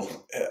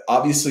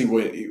obviously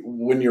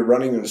when you're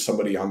running into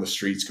somebody on the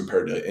streets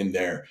compared to in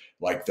there,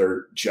 like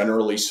they're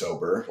generally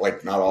sober,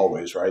 like not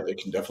always, right? They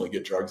can definitely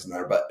get drugs in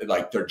there, but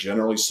like they're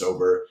generally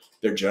sober,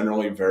 they're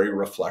generally very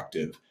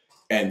reflective,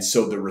 and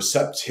so the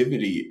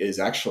receptivity is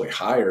actually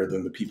higher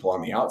than the people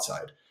on the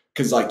outside.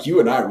 Because like you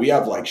and I, we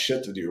have like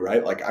shit to do,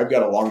 right? Like I've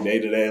got a long day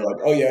today. Like,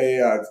 oh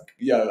yeah,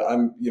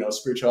 I'm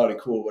spirituality,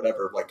 cool,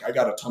 whatever. Like I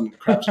got a ton of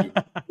crap to do.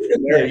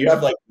 In there, Yeah, you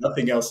have like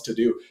nothing else to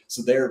do.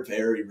 So they're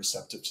very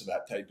receptive to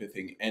that type of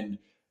thing. And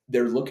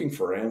they're looking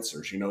for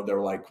answers.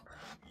 They're like,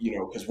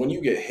 because when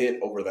you get hit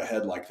over the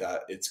head like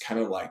that, it's kind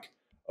of like,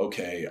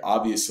 okay,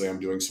 obviously I'm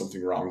doing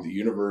something wrong. The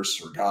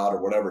universe or God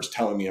or whatever is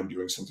telling me I'm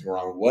doing something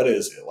wrong. What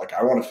is it? Like,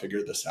 I want to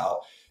figure this out.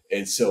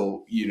 And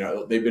so,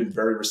 they've been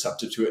very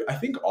receptive to it. I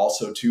think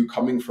also too,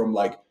 coming from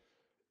like,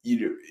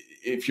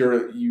 if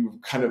you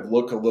kind of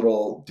look a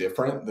little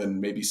different than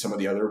maybe some of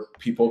the other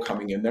people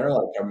coming in there.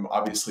 Like I'm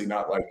obviously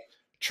not like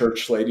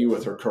church lady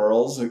with her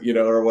curls,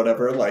 or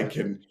whatever, like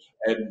and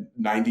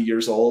 90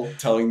 years old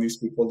telling these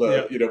people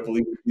to, yeah.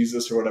 believe in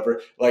Jesus or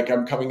whatever. Like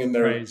I'm coming in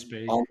there Praise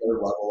be. on their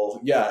level.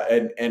 Yeah.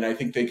 And I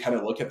think they kind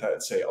of look at that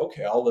and say,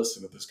 okay, I'll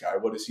listen to this guy.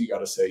 What does he got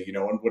to say?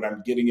 And when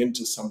I'm getting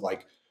into some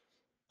like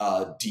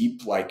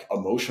deep, like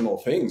emotional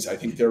things, I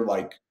think they're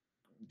like,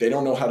 they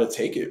don't know how to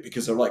take it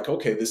because they're like,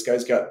 okay, this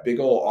guy's got big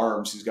old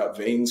arms. He's got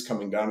veins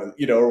coming down,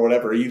 or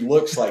whatever. He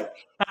looks like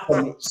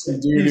some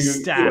dude He's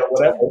who, stacked.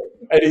 whatever.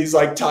 And he's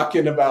like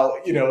talking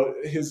about,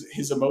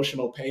 his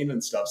emotional pain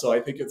and stuff. So I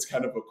think it's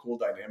kind of a cool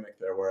dynamic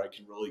there where I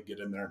can really get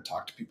in there and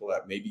talk to people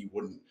that maybe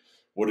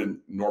wouldn't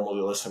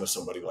normally listen to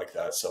somebody like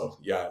that. So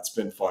yeah, it's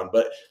been fun,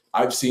 but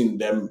I've seen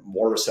them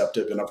more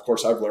receptive. And of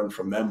course I've learned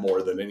from them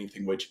more than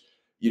anything, which,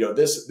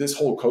 this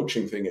whole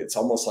coaching thing, it's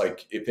almost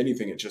like, if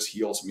anything, it just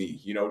heals me.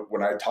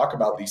 When I talk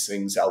about these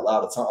things out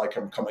loud, it's not like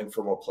I'm coming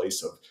from a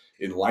place of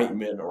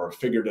enlightenment or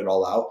figured it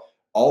all out.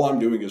 All I'm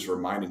doing is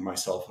reminding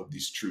myself of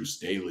these truths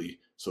daily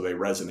so they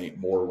resonate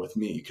more with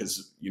me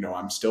because,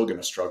 I'm still going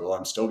to struggle.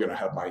 I'm still going to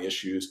have my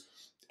issues,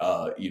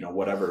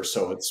 whatever.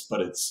 So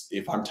it's,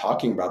 if I'm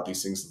talking about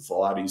these things, it's a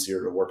lot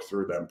easier to work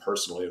through them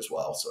personally as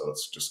well. So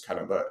it's just kind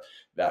of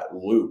that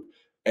loop.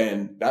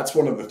 And that's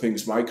one of the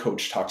things my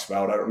coach talks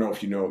about. I don't know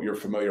if you're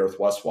familiar with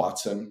Wes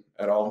Watson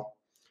at all.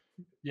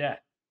 Yeah.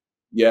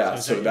 Yeah,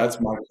 So so that's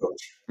my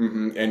coach.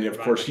 And of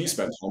right? course, he Okay.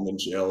 spent time in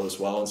jail as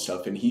well and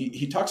stuff. And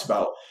he talks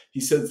about,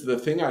 he says, the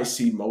thing I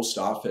see most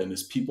often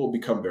is people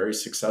become very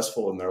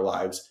successful in their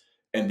lives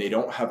and they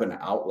don't have an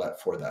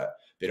outlet for that.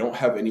 They don't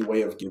have any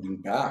way of giving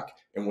back.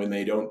 And when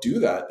they don't do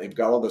that, they've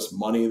got all this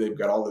money, they've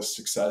got all this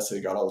success, they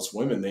got all this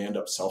women, they end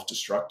up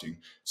self-destructing.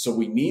 So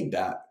we need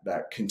that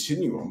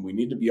continuum. We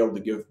need to be able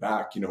to give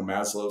back.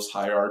 Maslow's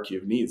hierarchy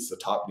of needs. The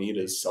top need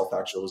is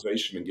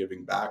self-actualization and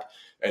giving back.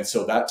 And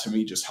so that to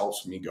me just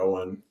helps me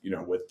go in,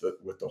 with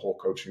the whole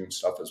coaching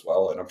stuff as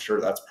well. And I'm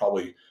sure that's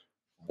probably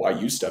why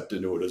you stepped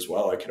into it as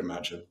well, I can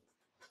imagine.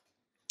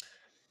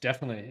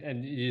 Definitely.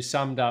 And you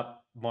summed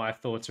up my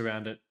thoughts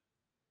around it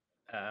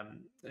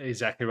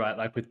exactly right,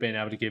 like with being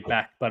able to give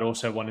back, but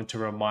also wanting to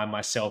remind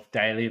myself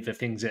daily of the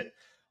things that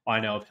I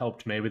know have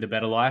helped me with a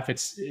better life.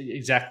 It's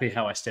exactly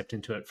how I stepped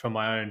into it from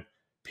my own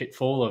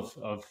pitfall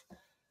of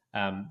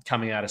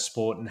coming out of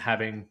sport and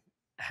having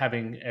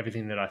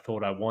everything that I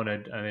thought I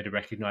wanted, only to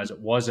recognize it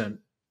wasn't.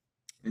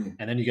 Mm.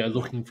 And then you go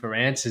looking for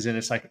answers, and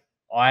it's like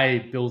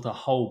I built a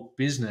whole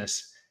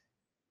business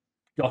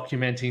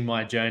documenting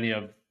my journey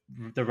of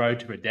the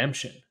road to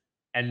redemption.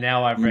 And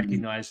now I've Mm.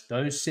 recognized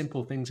those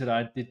simple things that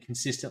I did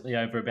consistently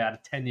over about a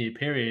 10-year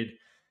period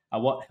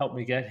what helped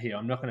me get here.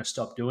 I'm not going to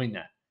stop doing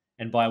that.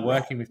 And by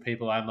working with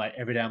people, I'm like,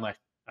 every day I'm like,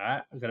 all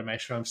right, I've got to make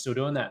sure I'm still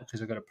doing that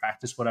because I've got to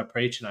practice what I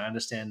preach and I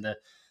understand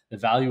the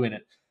value in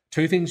it.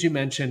 Two things you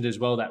mentioned as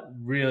well that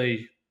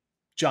really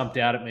jumped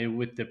out at me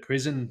with the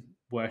prison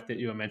work that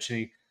you were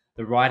mentioning,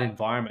 the right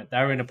environment. They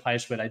were in a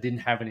place where they didn't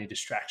have any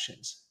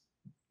distractions.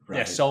 Right.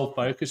 Their sole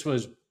focus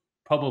was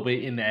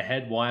probably in their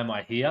head, why am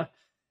I here?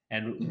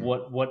 And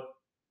what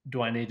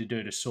do I need to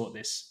do to sort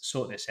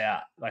this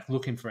out? Like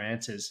looking for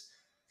answers.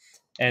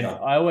 And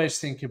I always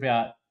think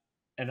about,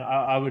 and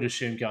I would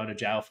assume going to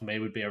jail for me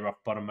would be a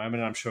rock bottom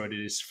moment. I'm sure it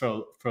is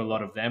for a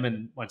lot of them.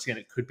 And once again,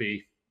 it could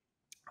be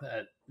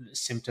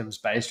symptoms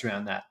based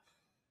around that.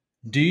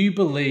 Do you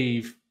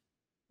believe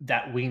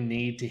that we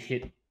need to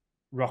hit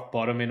rock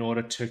bottom in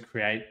order to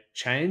create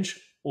change?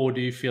 Or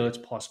do you feel it's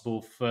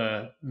possible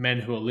for men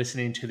who are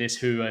listening to this,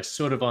 who are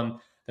sort of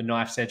on the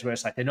knife's edge, where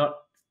it's like they're not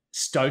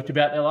stoked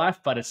about their life,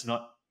 but it's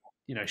not,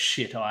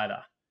 shit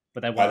either,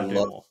 but they want to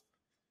do more?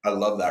 I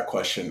love that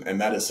question.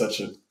 And that is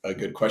such a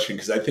good question,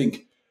 because I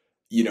think,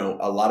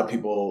 a lot of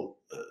people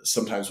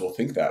sometimes will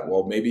think that,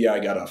 well, maybe I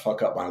got to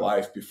fuck up my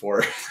life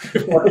before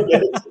I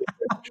get it.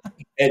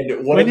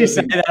 And when you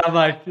say that, I'm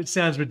like, it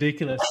sounds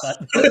ridiculous, but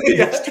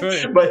it's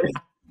true. But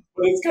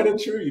it's kind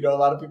of true. A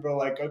lot of people are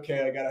like,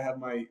 okay, I got to have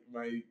my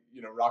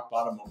rock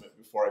bottom moment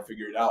before I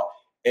figure it out.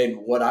 And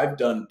what I've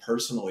done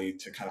personally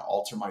to kind of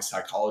alter my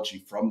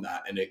psychology from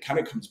that, and it kind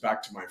of comes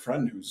back to my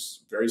friend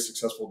who's very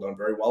successful, done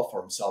very well for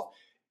himself,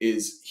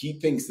 is he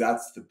thinks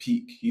that's the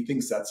peak. He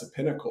thinks that's a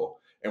pinnacle.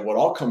 And what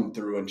I'll come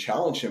through and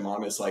challenge him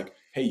on is like,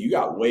 hey, you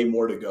got way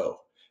more to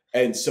go.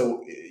 And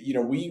so,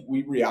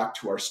 we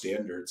react to our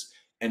standards.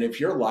 And if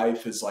your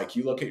life is like,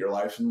 you look at your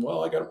life and,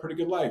 well, I got a pretty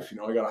good life.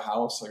 I got a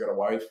house, I got a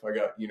wife, I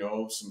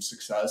got, some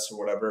success or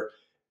whatever.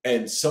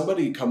 And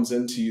somebody comes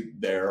into you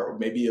there, or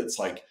maybe it's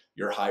like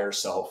your higher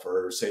self,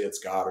 or say it's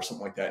God or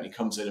something like that. And he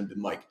comes in and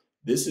been like,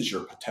 this is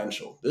your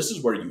potential. This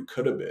is where you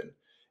could have been.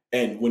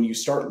 And when you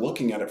start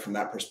looking at it from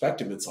that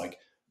perspective, it's like,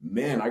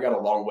 man, I got a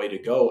long way to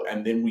go.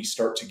 And then we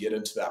start to get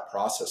into that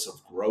process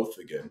of growth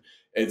again.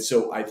 And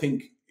so I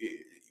think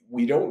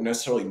we don't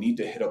necessarily need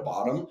to hit a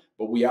bottom,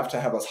 but we have to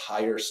have a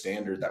higher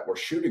standard that we're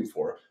shooting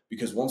for.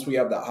 Because once we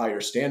have that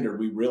higher standard,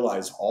 we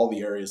realize all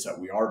the areas that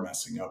we are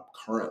messing up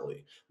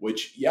currently,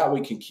 which,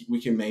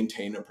 we can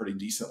maintain a pretty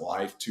decent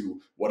life to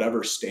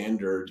whatever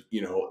standard,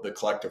 the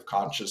collective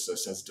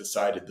consciousness has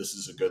decided this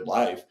is a good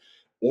life.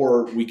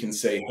 Or we can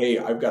say, hey,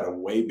 I've got a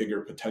way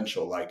bigger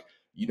potential. Like,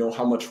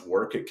 how much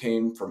work it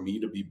came for me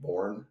to be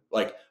born?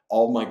 Like,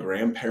 all my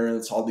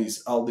grandparents, all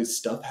these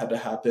stuff had to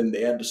happen.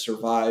 They had to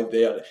survive.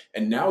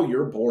 And now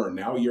you're born.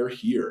 Now you're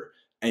here,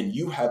 and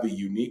you have a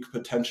unique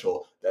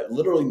potential that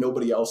literally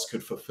nobody else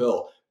could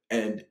fulfill.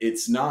 And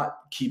it's not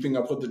keeping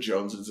up with the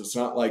Joneses. It's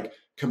not like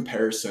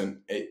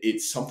comparison.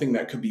 It's something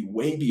that could be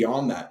way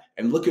beyond that.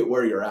 And look at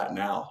where you're at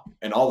now.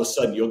 And all of a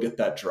sudden you'll get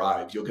that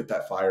drive. You'll get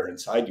that fire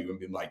inside you and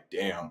be like,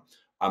 damn,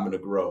 I'm going to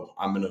grow.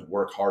 I'm going to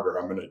work harder.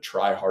 I'm going to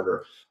try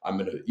harder. I'm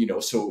going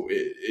to, so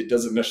it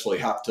doesn't necessarily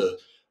have to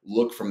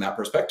look from that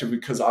perspective,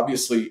 because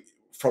obviously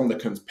from the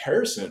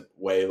comparison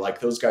way, like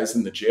those guys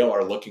in the jail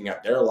are looking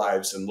at their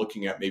lives and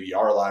looking at maybe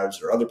our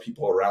lives or other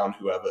people around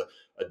who have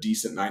a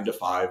decent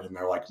 9-to-5, and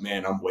they're like,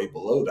 man, I'm way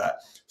below that.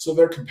 So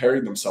they're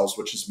comparing themselves,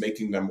 which is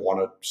making them want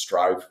to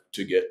strive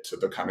to get to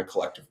the kind of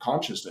collective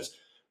consciousness.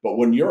 But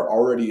when you're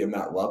already in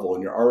that level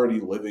and you're already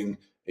living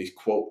a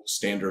quote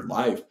standard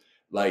life,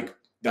 like,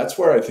 that's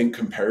where I think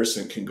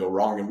comparison can go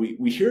wrong. And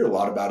we hear a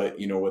lot about it,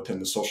 within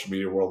the social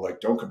media world,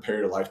 like, don't compare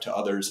your life to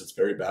others. It's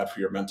very bad for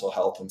your mental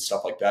health and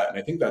stuff like that. And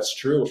I think that's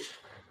true.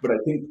 But I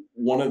think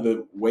one of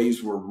the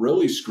ways we're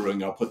really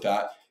screwing up with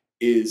that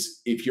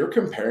is if you're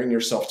comparing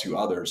yourself to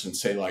others and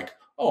say like,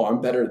 oh,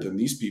 I'm better than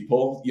these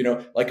people,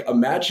 like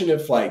imagine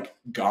if like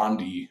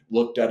Gandhi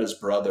looked at his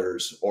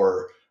brothers,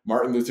 or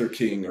Martin Luther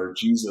King or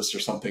Jesus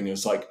or something,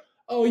 is like,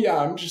 oh yeah,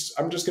 I'm just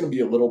going to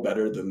be a little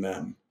better than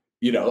them.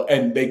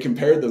 And they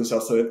compared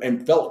themselves to it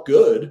and felt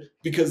good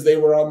because they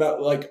were on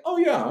that, like, oh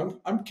yeah,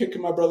 I'm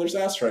kicking my brother's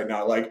ass right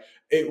now. Like,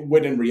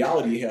 when in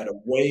reality, he had a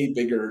way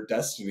bigger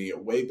destiny, a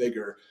way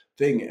bigger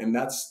thing. And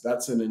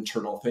that's an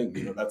internal thing,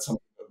 that's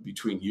something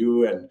between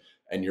you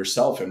and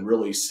yourself, and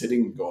really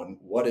sitting and going,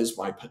 what is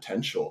my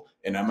potential?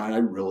 And am I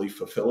really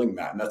fulfilling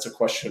that? And that's a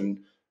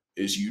question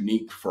is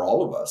unique for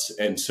all of us.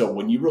 And so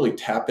when you really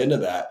tap into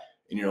that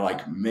and you're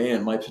like,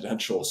 man, my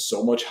potential is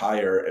so much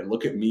higher, and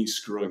look at me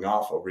screwing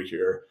off over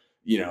here,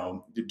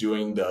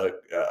 doing the,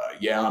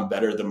 yeah, I'm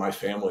better than my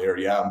family, or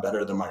yeah, I'm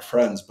better than my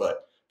friends,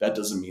 but that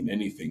doesn't mean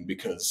anything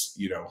because,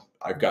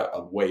 I've got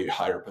a way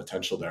higher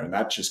potential there. And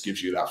that just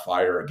gives you that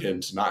fire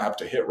again, to not have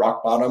to hit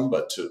rock bottom,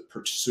 but to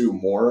pursue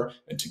more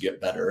and to get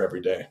better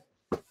every day.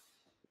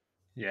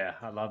 Yeah,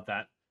 I love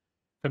that.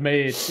 For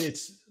me,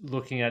 it's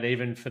looking at,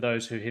 even for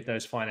those who hit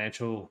those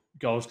financial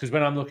goals, because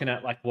when I'm looking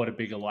at like what a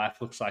bigger life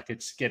looks like,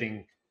 it's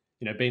getting,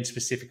 being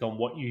specific on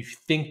what you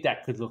think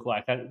that could look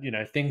like.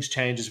 Things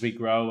change as we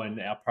grow and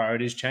our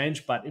priorities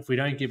change. But if we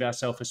don't give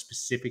ourselves a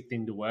specific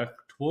thing to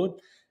work toward,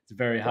 it's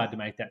very hard to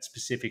make that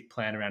specific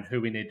plan around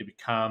who we need to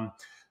become,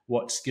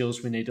 what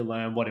skills we need to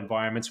learn, what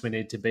environments we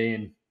need to be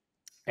in.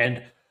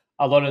 And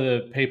a lot of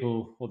the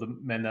people or the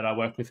men that I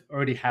work with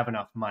already have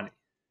enough money.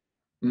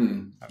 All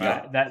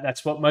Yeah. right.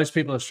 That's what most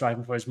people are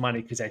striving for, is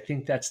money, because they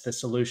think that's the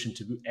solution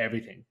to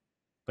everything.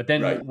 But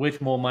then Right. with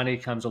more money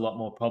comes a lot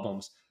more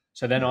problems.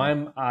 So then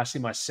I'm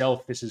asking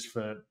myself, this is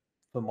for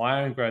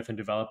my own growth and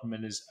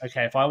development, is,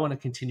 okay, if I want to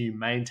continue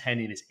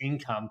maintaining this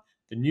income,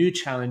 the new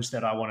challenge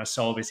that I want to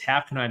solve is,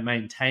 how can I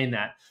maintain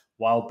that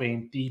while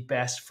being the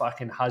best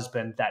fucking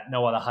husband that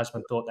no other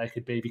husband thought they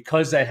could be,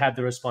 because they have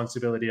the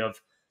responsibility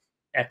of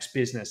X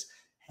business?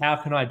 How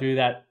can I do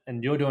that?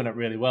 And you're doing it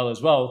really well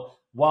as well,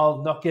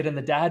 while not getting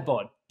the dad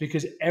bod,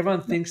 because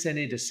everyone thinks they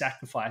need to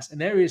sacrifice,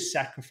 and there is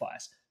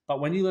sacrifice. But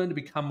when you learn to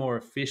become more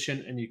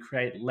efficient and you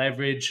create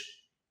leverage,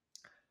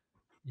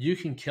 you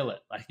can kill it.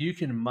 Like, you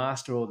can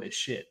master all this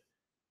shit.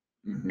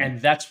 And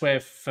that's where,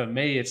 for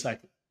me, it's like,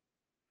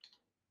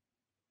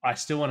 I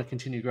still want to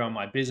continue growing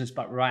my business,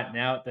 but right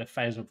now at the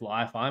phase of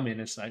life I'm in,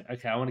 it's like,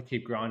 okay, I want to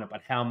keep growing it,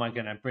 but how am I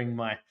going to bring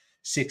my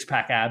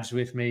 6-pack abs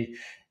with me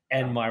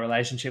and my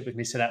relationship with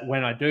me, so that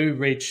when I do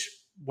reach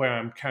where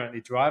I'm currently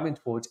driving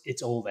towards,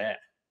 it's all there.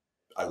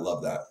 I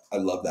love that. I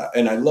love that.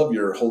 And I love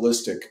your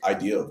holistic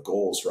idea of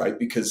goals, right?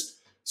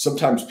 Because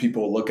sometimes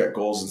people look at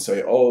goals and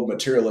say, oh,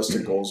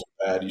 materialistic goals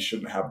are bad, you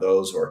shouldn't have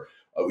those, or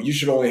oh, you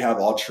should only have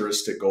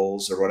altruistic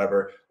goals, or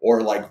whatever,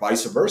 or like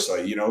vice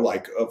versa,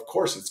 like, of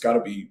course it's got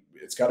to be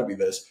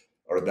this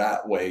or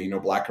that way,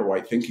 black or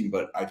white thinking.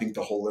 But I think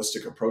the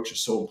holistic approach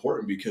is so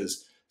important,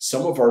 because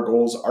some of our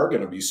goals are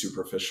going to be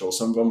superficial.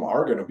 Some of them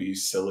are going to be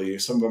silly.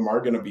 Some of them are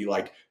going to be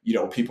like,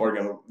 people are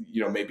going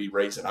to, maybe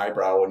raise an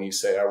eyebrow when you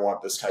say, I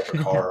want this type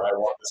of car, I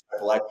want this type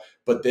of life.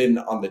 But then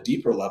on the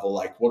deeper level,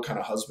 like, what kind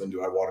of husband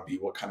do I want to be?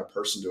 What kind of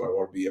person do I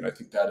want to be? And I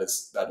think that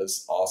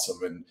is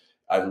awesome. And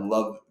I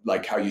love,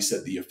 like, how you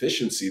said the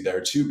efficiency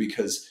there too,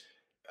 because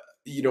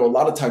a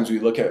lot of times we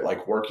look at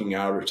like working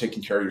out or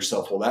taking care of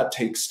yourself. Well, that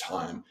takes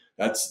time.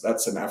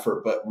 That's an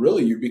effort, but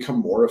really you become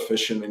more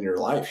efficient in your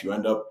life. You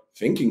end up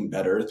thinking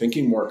better,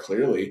 thinking more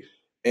clearly,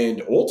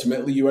 and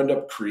ultimately you end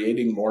up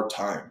creating more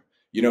time.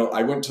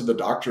 I went to the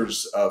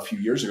doctors a few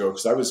years ago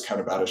because I was kind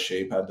of out of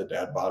shape. I had the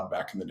dad bod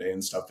back in the day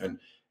and stuff. And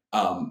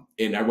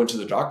I went to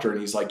the doctor and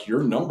he's like,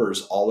 your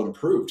numbers all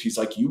improved. He's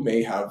like, you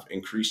may have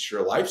increased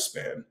your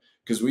lifespan,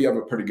 because we have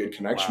a pretty good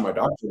connection, my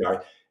doctor and I.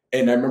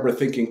 And I remember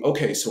thinking,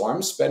 okay, so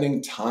I'm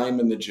spending time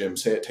in the gym,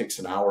 say it takes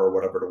an hour or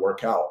whatever to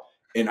work out,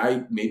 and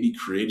I maybe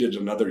created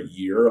another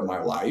year of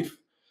my life.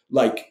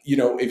 Like,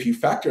 if you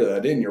factor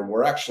that in,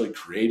 we're actually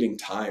creating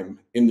time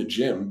in the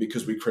gym,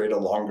 because we create a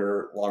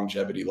longer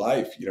longevity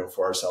life,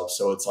 for ourselves.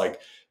 So it's like,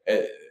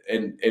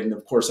 and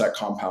of course that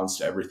compounds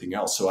to everything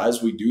else. So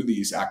as we do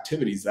these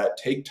activities that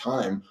take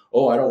time,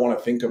 oh, I don't want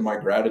to think of my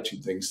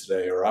gratitude things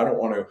today, or I don't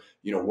want to,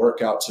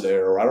 work out today,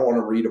 or I don't want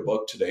to read a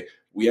book today.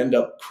 We end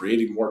up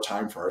creating more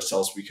time for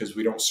ourselves because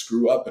we don't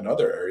screw up in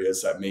other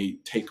areas that may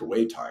take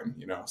away time,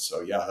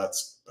 So yeah,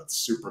 that's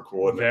super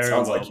cool. And Very it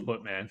sounds well like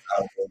put, man.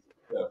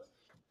 Yeah.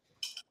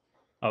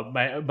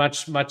 Oh,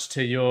 much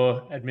to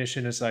your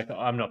admission, it's like,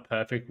 I'm not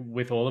perfect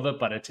with all of it,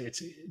 but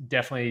it's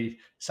definitely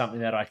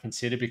something that I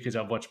consider, because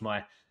I've watched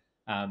my,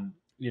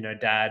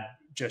 dad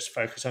just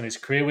focus on his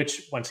career,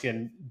 which, once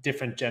again,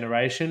 different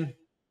generation,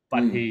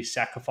 but he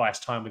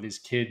sacrificed time with his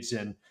kids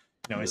and,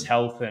 his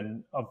health.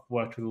 And I've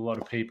worked with a lot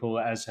of people,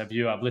 as have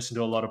you. I've listened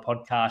to a lot of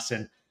podcasts,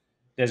 and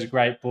there's a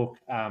great book,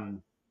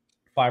 5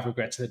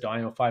 Regrets of the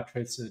Dying, or 5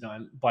 Truths of the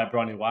Dying, by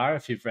Bronnie Ware.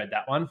 If you've read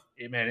that one,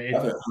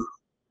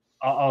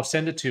 I'll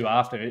send it to you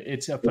after.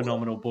 It's a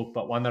phenomenal book,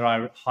 but one that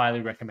I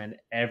highly recommend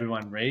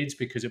everyone reads,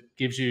 because it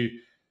gives you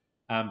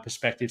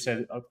perspective.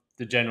 So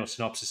the general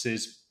synopsis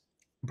is,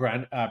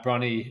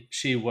 Bronnie,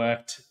 she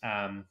worked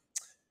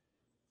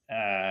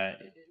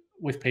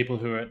with people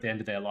who are at the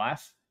end of their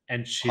life,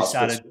 and she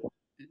hospice.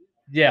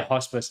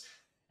 Hospice,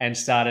 and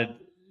started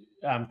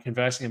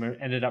conversing them, and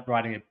ended up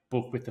writing a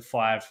book with the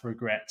 5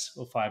 regrets,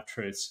 or 5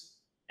 truths,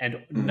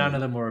 and none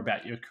of them were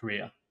about your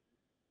career.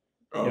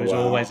 It was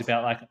always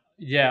about, like,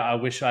 I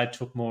wish I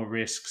took more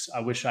risks.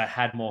 I wish I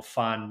had more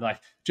fun. Like,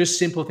 just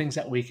simple things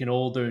that we can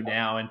all do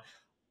now. And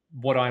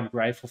what I'm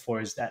grateful for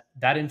is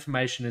that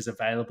information is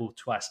available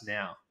to us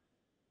now.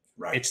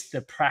 Right. It's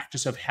the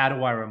practice of, how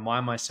do I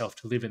remind myself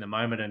to live in the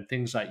moment? And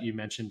things like you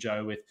mentioned,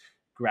 Joe, with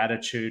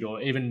gratitude,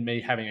 or even me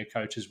having a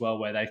coach as well,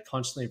 where they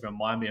constantly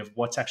remind me of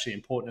what's actually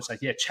important. It's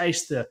like,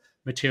 chase the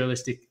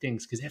materialistic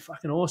things, because they're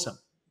fucking awesome.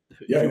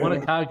 If you want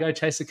a car, go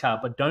chase a car,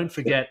 but don't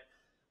forget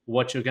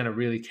what you're going to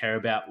really care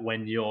about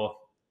when you're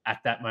at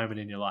that moment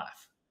in your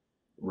life.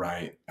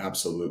 Right.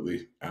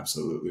 Absolutely.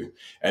 Absolutely.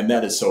 And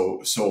that is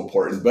so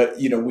important. But,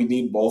 we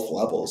need both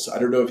levels. I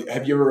don't know.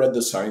 Have you ever read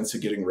The Science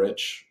of Getting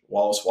Rich,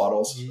 Wallace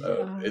Wattles?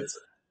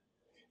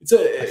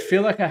 I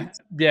feel like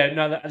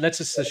let's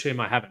just assume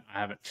I haven't.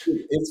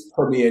 It's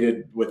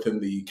permeated within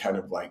the kind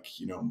of like,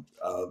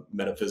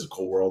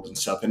 metaphysical world and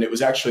stuff. And it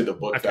was actually the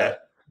book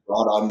that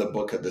brought on the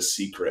book of The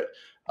Secret.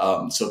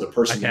 So the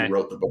person who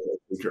wrote the book of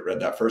The Secret read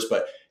that first,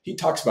 but he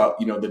talks about,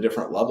 the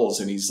different levels,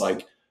 and he's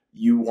like,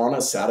 you want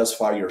to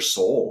satisfy your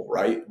soul,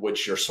 right?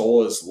 Which your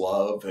soul is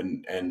love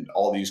and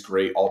all these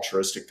great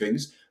altruistic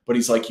things. But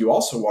he's like, you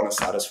also want to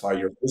satisfy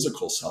your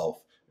physical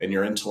self and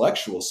your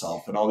intellectual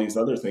self and all these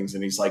other things.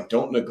 And he's like,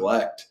 don't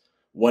neglect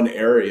one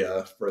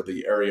area for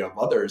the area of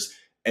others.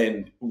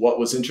 And what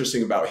was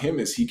interesting about him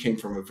is he came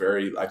from a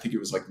very, I think it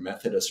was like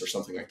Methodist or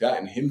something like that.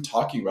 And him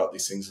talking about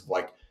these things of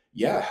like,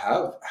 yeah,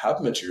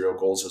 have material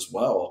goals as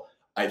well.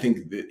 I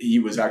think that he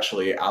was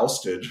actually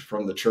ousted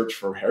from the church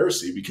for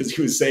heresy because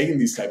he was saying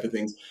these type of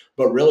things.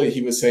 But really,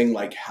 he was saying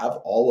like, have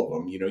all of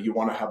them. You know, you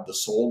want to have the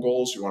soul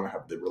goals, you want to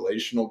have the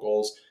relational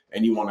goals,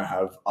 and you want to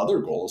have other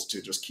goals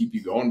to just keep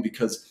you going,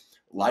 because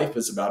life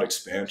is about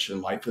expansion,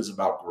 life is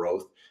about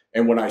growth.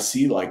 And when I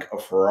see like a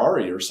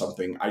Ferrari or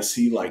something, I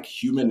see like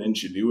human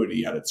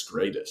ingenuity at its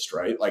greatest,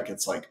 right? Like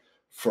it's like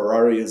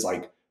Ferrari is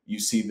like, you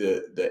see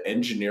the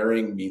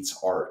engineering meets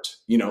art,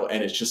 you know,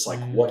 and it's just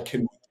like, what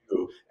can we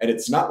do? And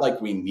it's not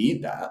like we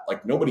need that.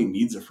 Like nobody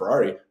needs a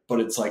Ferrari, but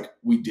it's like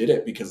we did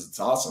it because it's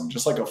awesome.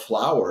 Just like a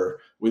flower,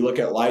 we look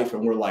at life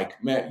and we're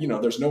like, man, you know,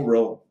 there's no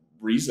real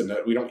reason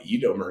that we don't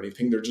eat them or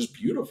anything. They're just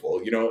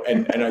beautiful, you know.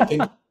 And I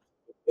think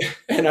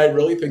and I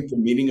really think the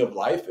meaning of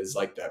life is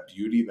like that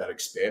beauty, that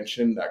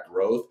expansion, that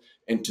growth,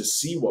 and to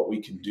see what we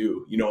can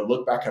do. You know,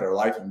 look back at our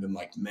life and been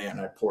like, man,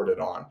 I poured it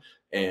on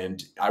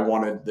and I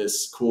wanted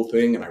this cool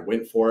thing and I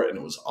went for it and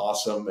it was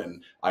awesome.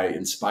 And I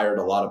inspired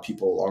a lot of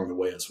people along the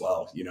way as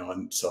well, you know,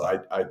 and so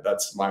I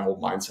that's my whole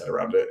mindset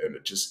around it. And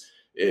it just,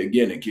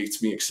 again, it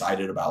gets me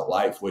excited about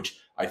life, which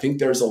I think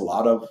there's a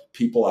lot of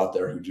people out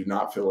there who do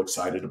not feel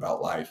excited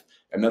about life.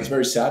 And that's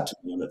very sad to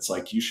me. And it's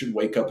like, you should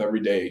wake up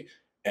every day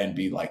and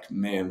be like,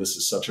 man, this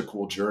is such a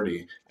cool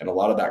journey. And a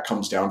lot of that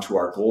comes down to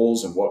our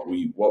goals and what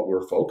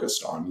we're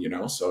focused on, you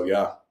know? So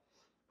yeah.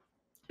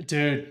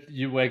 Dude,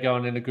 we're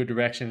going in a good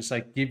direction. It's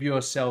like, give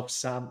yourself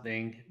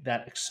something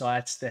that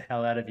excites the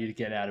hell out of you to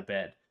get out of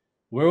bed.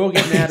 We're all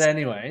getting out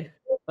anyway.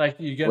 Like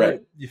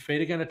Right. your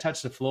feet are gonna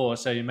touch the floor,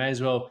 so you may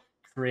as well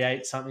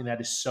create something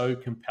that is so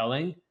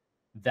compelling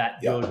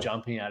that you're Yeah.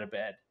 jumping out of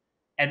bed.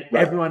 And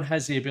Right. everyone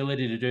has the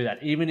ability to do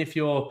that. Even if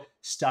you're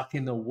stuck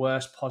in the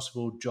worst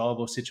possible job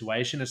or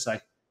situation, it's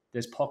like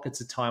there's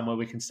pockets of time where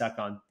we can start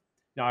on.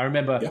 Now, I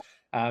remember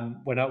Yeah.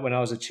 when I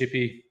was a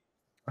chippy,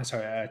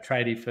 sorry, a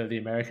tradie for the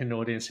American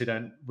audience who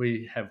don't,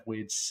 we have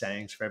weird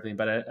sayings for everything,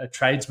 but a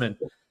tradesman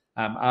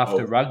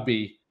after Oh,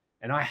 rugby,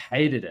 and I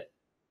hated it.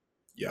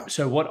 yeah.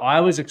 So what I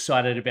was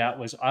excited about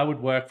was I would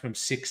work from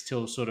 6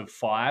 till sort of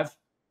 5,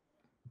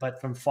 but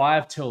from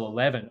 5 till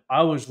 11,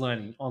 I was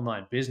learning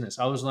online business.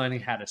 I was learning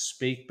how to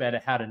speak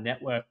better, how to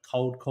network,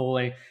 cold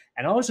calling,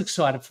 and I was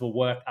excited for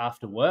work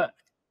after work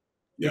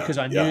Yeah. because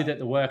I knew Yeah. that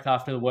the work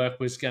after the work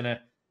was going to,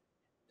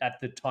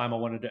 at the time I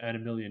wanted to earn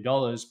 $1 million,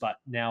 but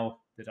now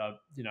that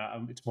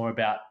it's more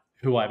about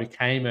who I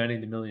became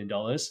earning the $1 million.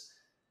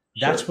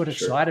 That's Sure. what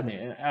Sure. excited me.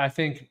 And I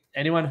think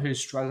anyone who's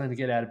struggling to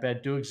get out of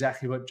bed, do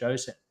exactly what Joe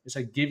said. It's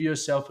like, give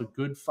yourself a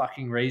good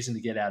fucking reason to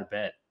get out of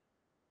bed.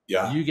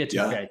 Yeah. You get to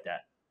Yeah. create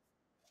that.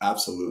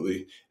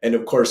 Absolutely. And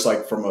of course,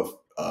 like from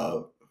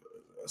a,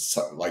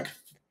 like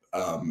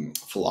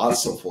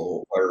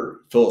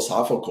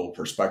philosophical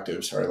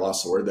perspective, sorry, I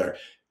lost the word there.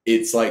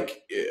 It's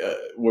like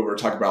when we're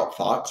talking about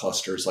thought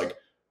clusters, like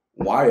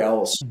why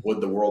else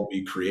would the world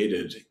be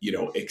created, you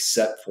know,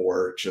 except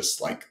for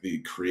just like the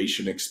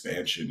creation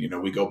expansion? You know,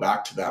 we go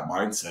back to that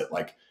mindset,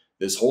 like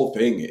this whole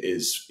thing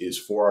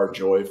is for our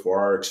joy, for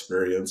our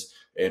experience,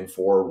 and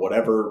for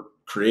whatever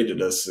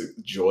created us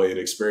joy and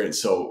experience.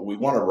 So we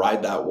want to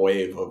ride that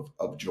wave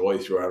of joy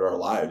throughout our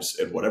lives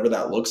and whatever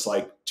that looks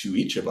like to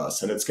each of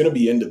us. And it's going to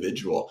be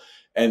individual.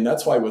 And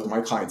that's why with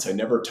my clients, I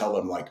never tell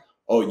them like,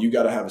 oh, you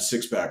got to have a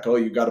six pack. Oh,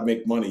 you got to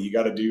make money. You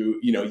got to do,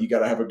 you know, you got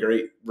to have a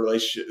great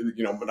relationship,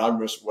 you know,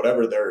 monogamous,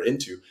 whatever they're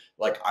into.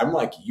 Like, I'm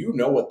like, you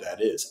know what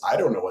that is. I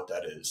don't know what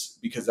that is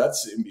because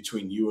that's in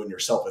between you and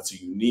yourself. It's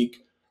a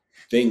unique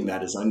thing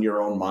that is on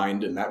your own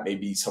mind. And that may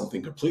be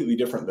something completely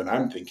different than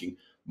I'm thinking.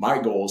 My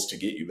goal is to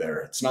get you there.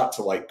 It's not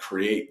to like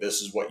create,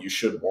 this is what you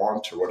should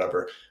want or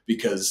whatever,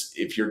 because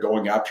if you're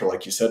going after,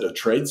 like you said, a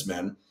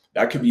tradesman,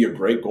 that could be a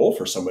great goal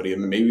for somebody.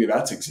 And maybe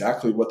that's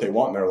exactly what they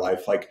want in their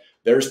life. Like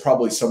there's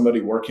probably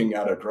somebody working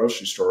at a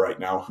grocery store right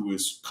now who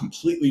is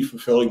completely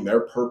fulfilling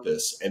their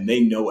purpose and they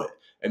know it.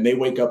 And they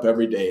wake up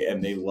every day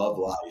and they love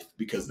life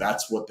because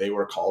that's what they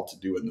were called to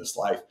do in this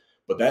life.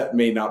 But that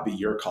may not be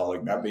your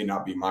calling. That may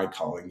not be my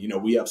calling. You know,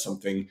 we have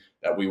something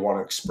that we want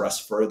to express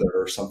further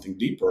or something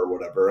deeper or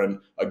whatever. And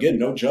again,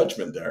 no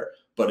judgment there,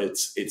 but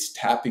it's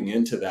tapping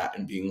into that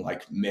and being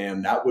like,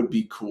 man, that would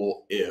be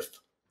cool if,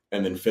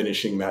 and then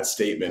finishing that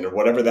statement or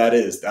whatever that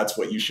is, that's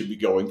what you should be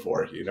going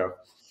for, you know?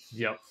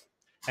 Yep.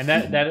 And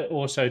that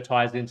also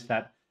ties into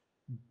that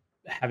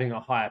having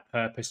a higher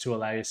purpose to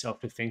allow yourself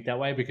to think that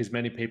way, because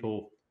many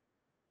people,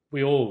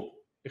 we all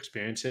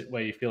experience it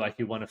where you feel like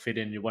you want to fit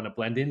in, you want to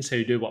blend in, so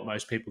you do what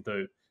most people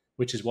do,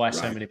 which is why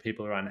so Right. many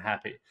people are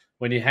unhappy.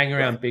 When you hang Right.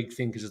 around big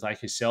thinkers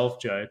like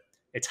yourself, Joe,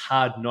 it's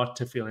hard not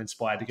to feel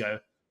inspired to go,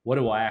 what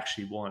do I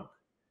actually want?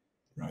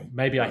 Right.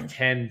 Maybe I Right.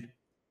 can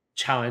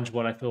challenge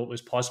what I thought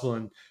was possible.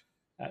 And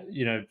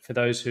for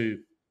those who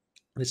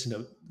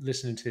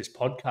listening to this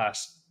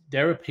podcast,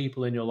 there are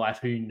people in your life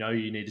who you know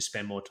you need to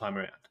spend more time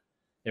around.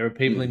 There are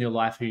people in your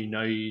life who you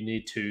know you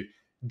need to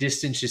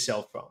distance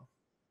yourself from.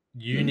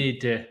 You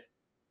need to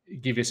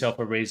give yourself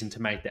a reason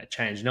to make that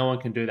change. No one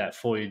can do that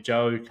for you.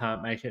 Joe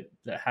can't make it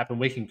happen.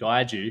 We can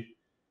guide you.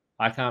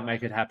 I can't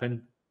make it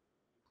happen.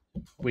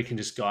 We can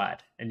just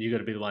guide, and you got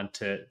to be the one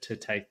to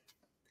take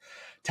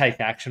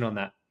action on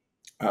that.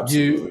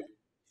 Absolutely.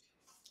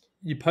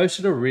 You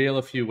posted a reel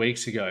a few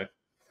weeks ago,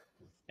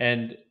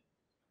 and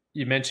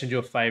you mentioned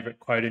your favorite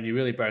quote, and you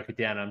really broke it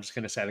down. I'm just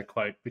going to say the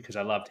quote because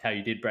I loved how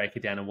you did break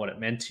it down and what it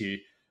meant to you.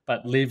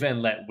 But live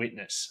and let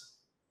witness.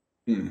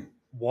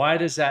 Why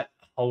does that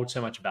hold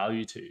so much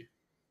value to you?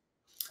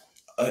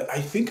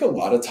 I think a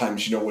lot of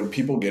times, when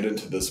people get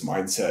into this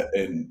mindset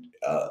and,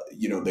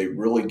 they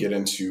really get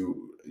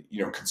into,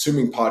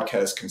 consuming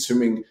podcasts,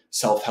 consuming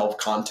self-help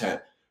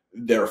content,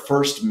 their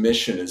first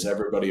mission is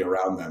everybody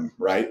around them,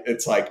 right?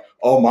 It's like,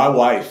 oh, my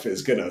wife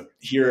is going to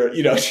hear,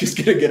 she's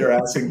going to get her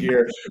ass in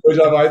gear. Which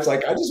my wife's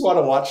like, I just want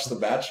to watch The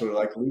Bachelor,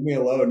 like, leave me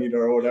alone,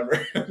 or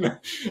whatever.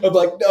 I'm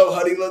like, no,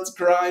 honey, let's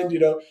grind,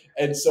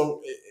 And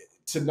so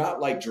to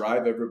not like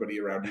drive everybody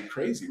around you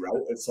crazy,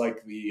 right? It's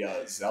like the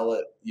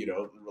zealot,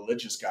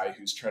 religious guy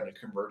who's trying to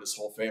convert his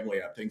whole family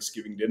at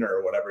Thanksgiving dinner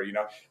or whatever,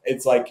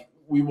 It's like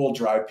we will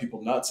drive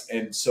people nuts.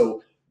 And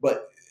so,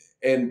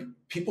 and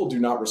people do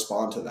not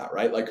respond to that,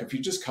 right? Like if you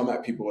just come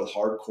at people with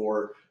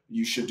hardcore,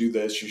 you should do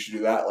this, you should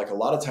do that. Like a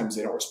lot of times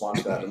they don't respond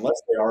to that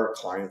unless they are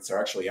clients, they're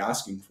actually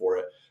asking for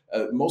it.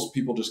 Most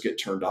people just get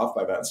turned off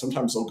by that. And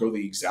sometimes they'll go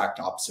the exact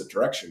opposite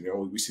direction.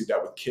 We see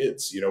that with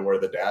kids, where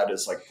the dad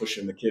is like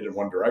pushing the kid in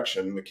one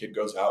direction and the kid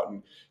goes out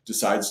and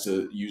decides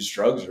to use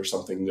drugs or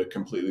something to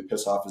completely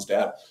piss off his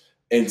dad.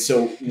 And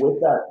so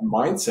with that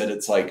mindset,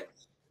 it's like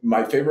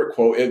my favorite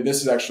quote, and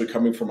this is actually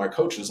coming from my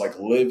coach, is like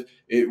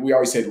we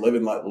always say live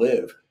and let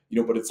live,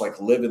 but it's like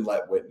live and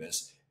let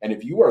witness. And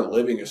if you are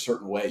living a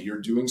certain way, you're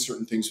doing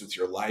certain things with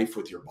your life,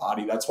 with your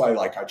body. That's why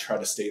I try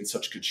to stay in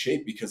such good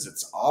shape, because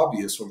it's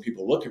obvious when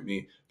people look at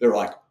me, they're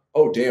like,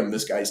 oh, damn,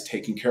 this guy's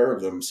taking care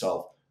of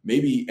himself.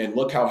 Maybe, and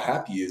look how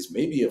happy he is.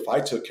 Maybe if I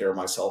took care of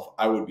myself,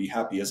 I would be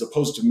happy, as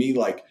opposed to me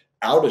like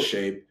out of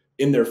shape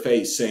in their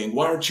face saying,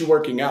 why aren't you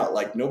working out?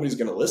 Like nobody's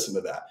going to listen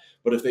to that.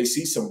 But if they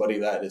see somebody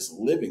that is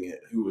living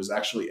it, who is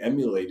actually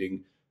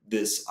emulating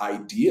this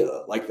idea,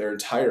 like their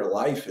entire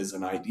life is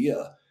an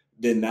idea,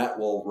 then that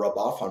will rub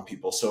off on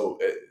people. So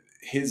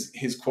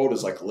his quote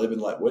is like, live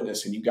and let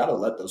witness. And you got to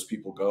let those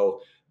people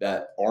go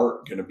that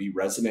aren't going to be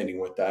resonating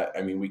with that.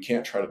 I mean, we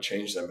can't try to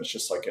change them. It's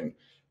just like an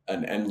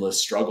endless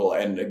struggle.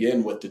 And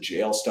again, with the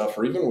jail stuff,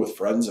 or even with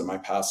friends in my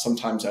past,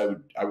 sometimes I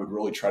would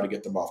really try to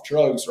get them off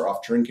drugs or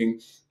off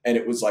drinking. And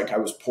it was like I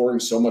was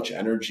pouring so much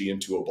energy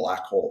into a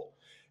black hole.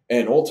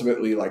 And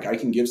ultimately, like I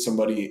can give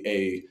somebody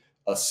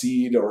a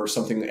seed or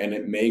something, and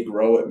it may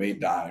grow, it may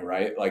die,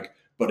 right? Like,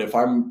 but if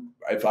I'm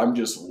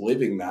just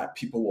living that,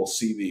 people will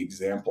see the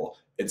example.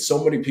 And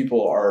so many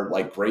people are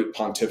like great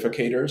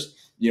pontificators.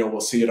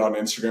 We'll see it on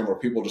Instagram where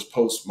people just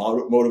post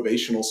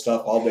motivational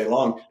stuff all day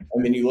long.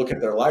 And then you look at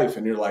their life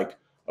and you're like,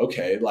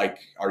 okay, like,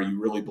 are you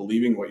really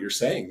believing what you're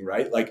saying?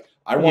 Right? Like,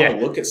 I want to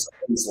look at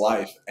someone's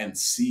life and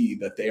see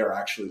that they are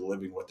actually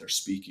living what they're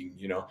speaking,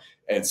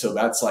 And so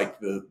that's like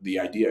the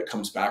idea it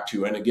comes back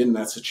to. And again,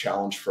 that's a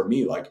challenge for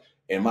me. Like,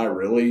 am I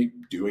really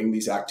doing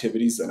these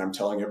activities that I'm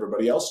telling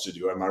everybody else to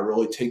do? Am I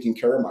really taking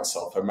care of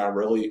myself? Am I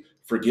really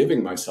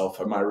forgiving myself?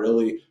 Am I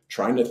really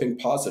trying to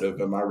think positive?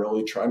 Am I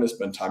really trying to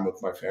spend time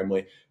with my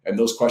family? And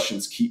those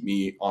questions keep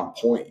me on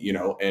point,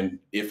 and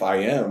if I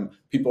am,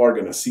 people are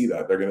going to see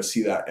that. They're going to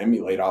see that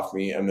emulate off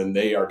me. And then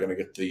they are going to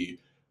get the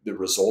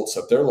results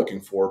that they're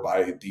looking for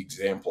by the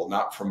example,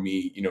 not from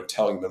me,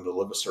 telling them to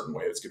live a certain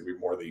way. It's going to be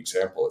more the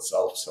example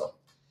itself. So.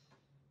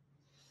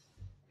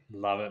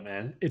 Love it,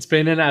 man. It's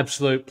been an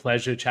absolute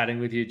pleasure chatting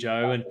with you,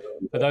 Joe. And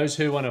for those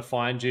who want to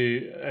find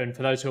you, and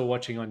for those who are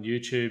watching on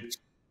YouTube,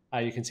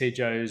 you can see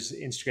Joe's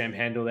Instagram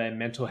handle there,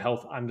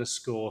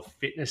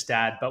 mentalhealth_fitness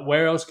dad. But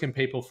where else can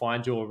people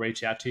find you or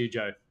reach out to you,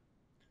 Joe?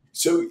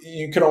 So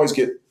you can always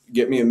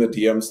get me in the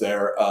DMs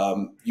there.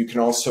 You can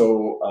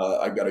also,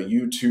 I've got a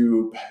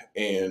YouTube,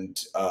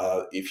 and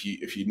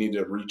if you need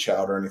to reach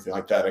out or anything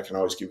like that, I can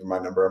always give you my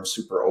number. I'm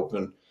super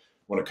open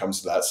when it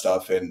comes to that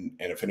stuff. And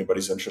if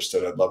anybody's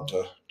interested, I'd love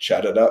to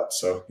chat it up.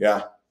 So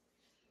yeah.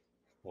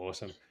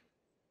 Awesome.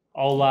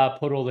 I'll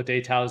put all the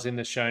details in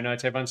the show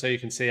notes, everyone, so you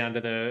can see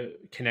under the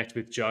connect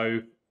with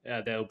Joe.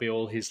 There'll be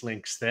all his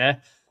links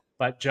there.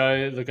 But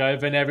Joe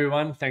Legovan,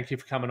 everyone, thank you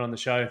for coming on the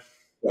show.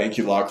 Thank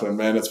you, Lachlan,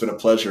 man. It's been a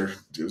pleasure.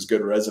 It was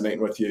good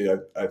resonating with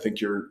you. I think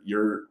you're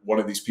one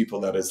of these people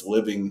that is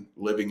living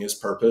his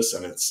purpose,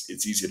 and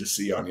it's easy to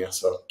see on you.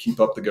 So keep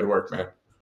up the good work, man.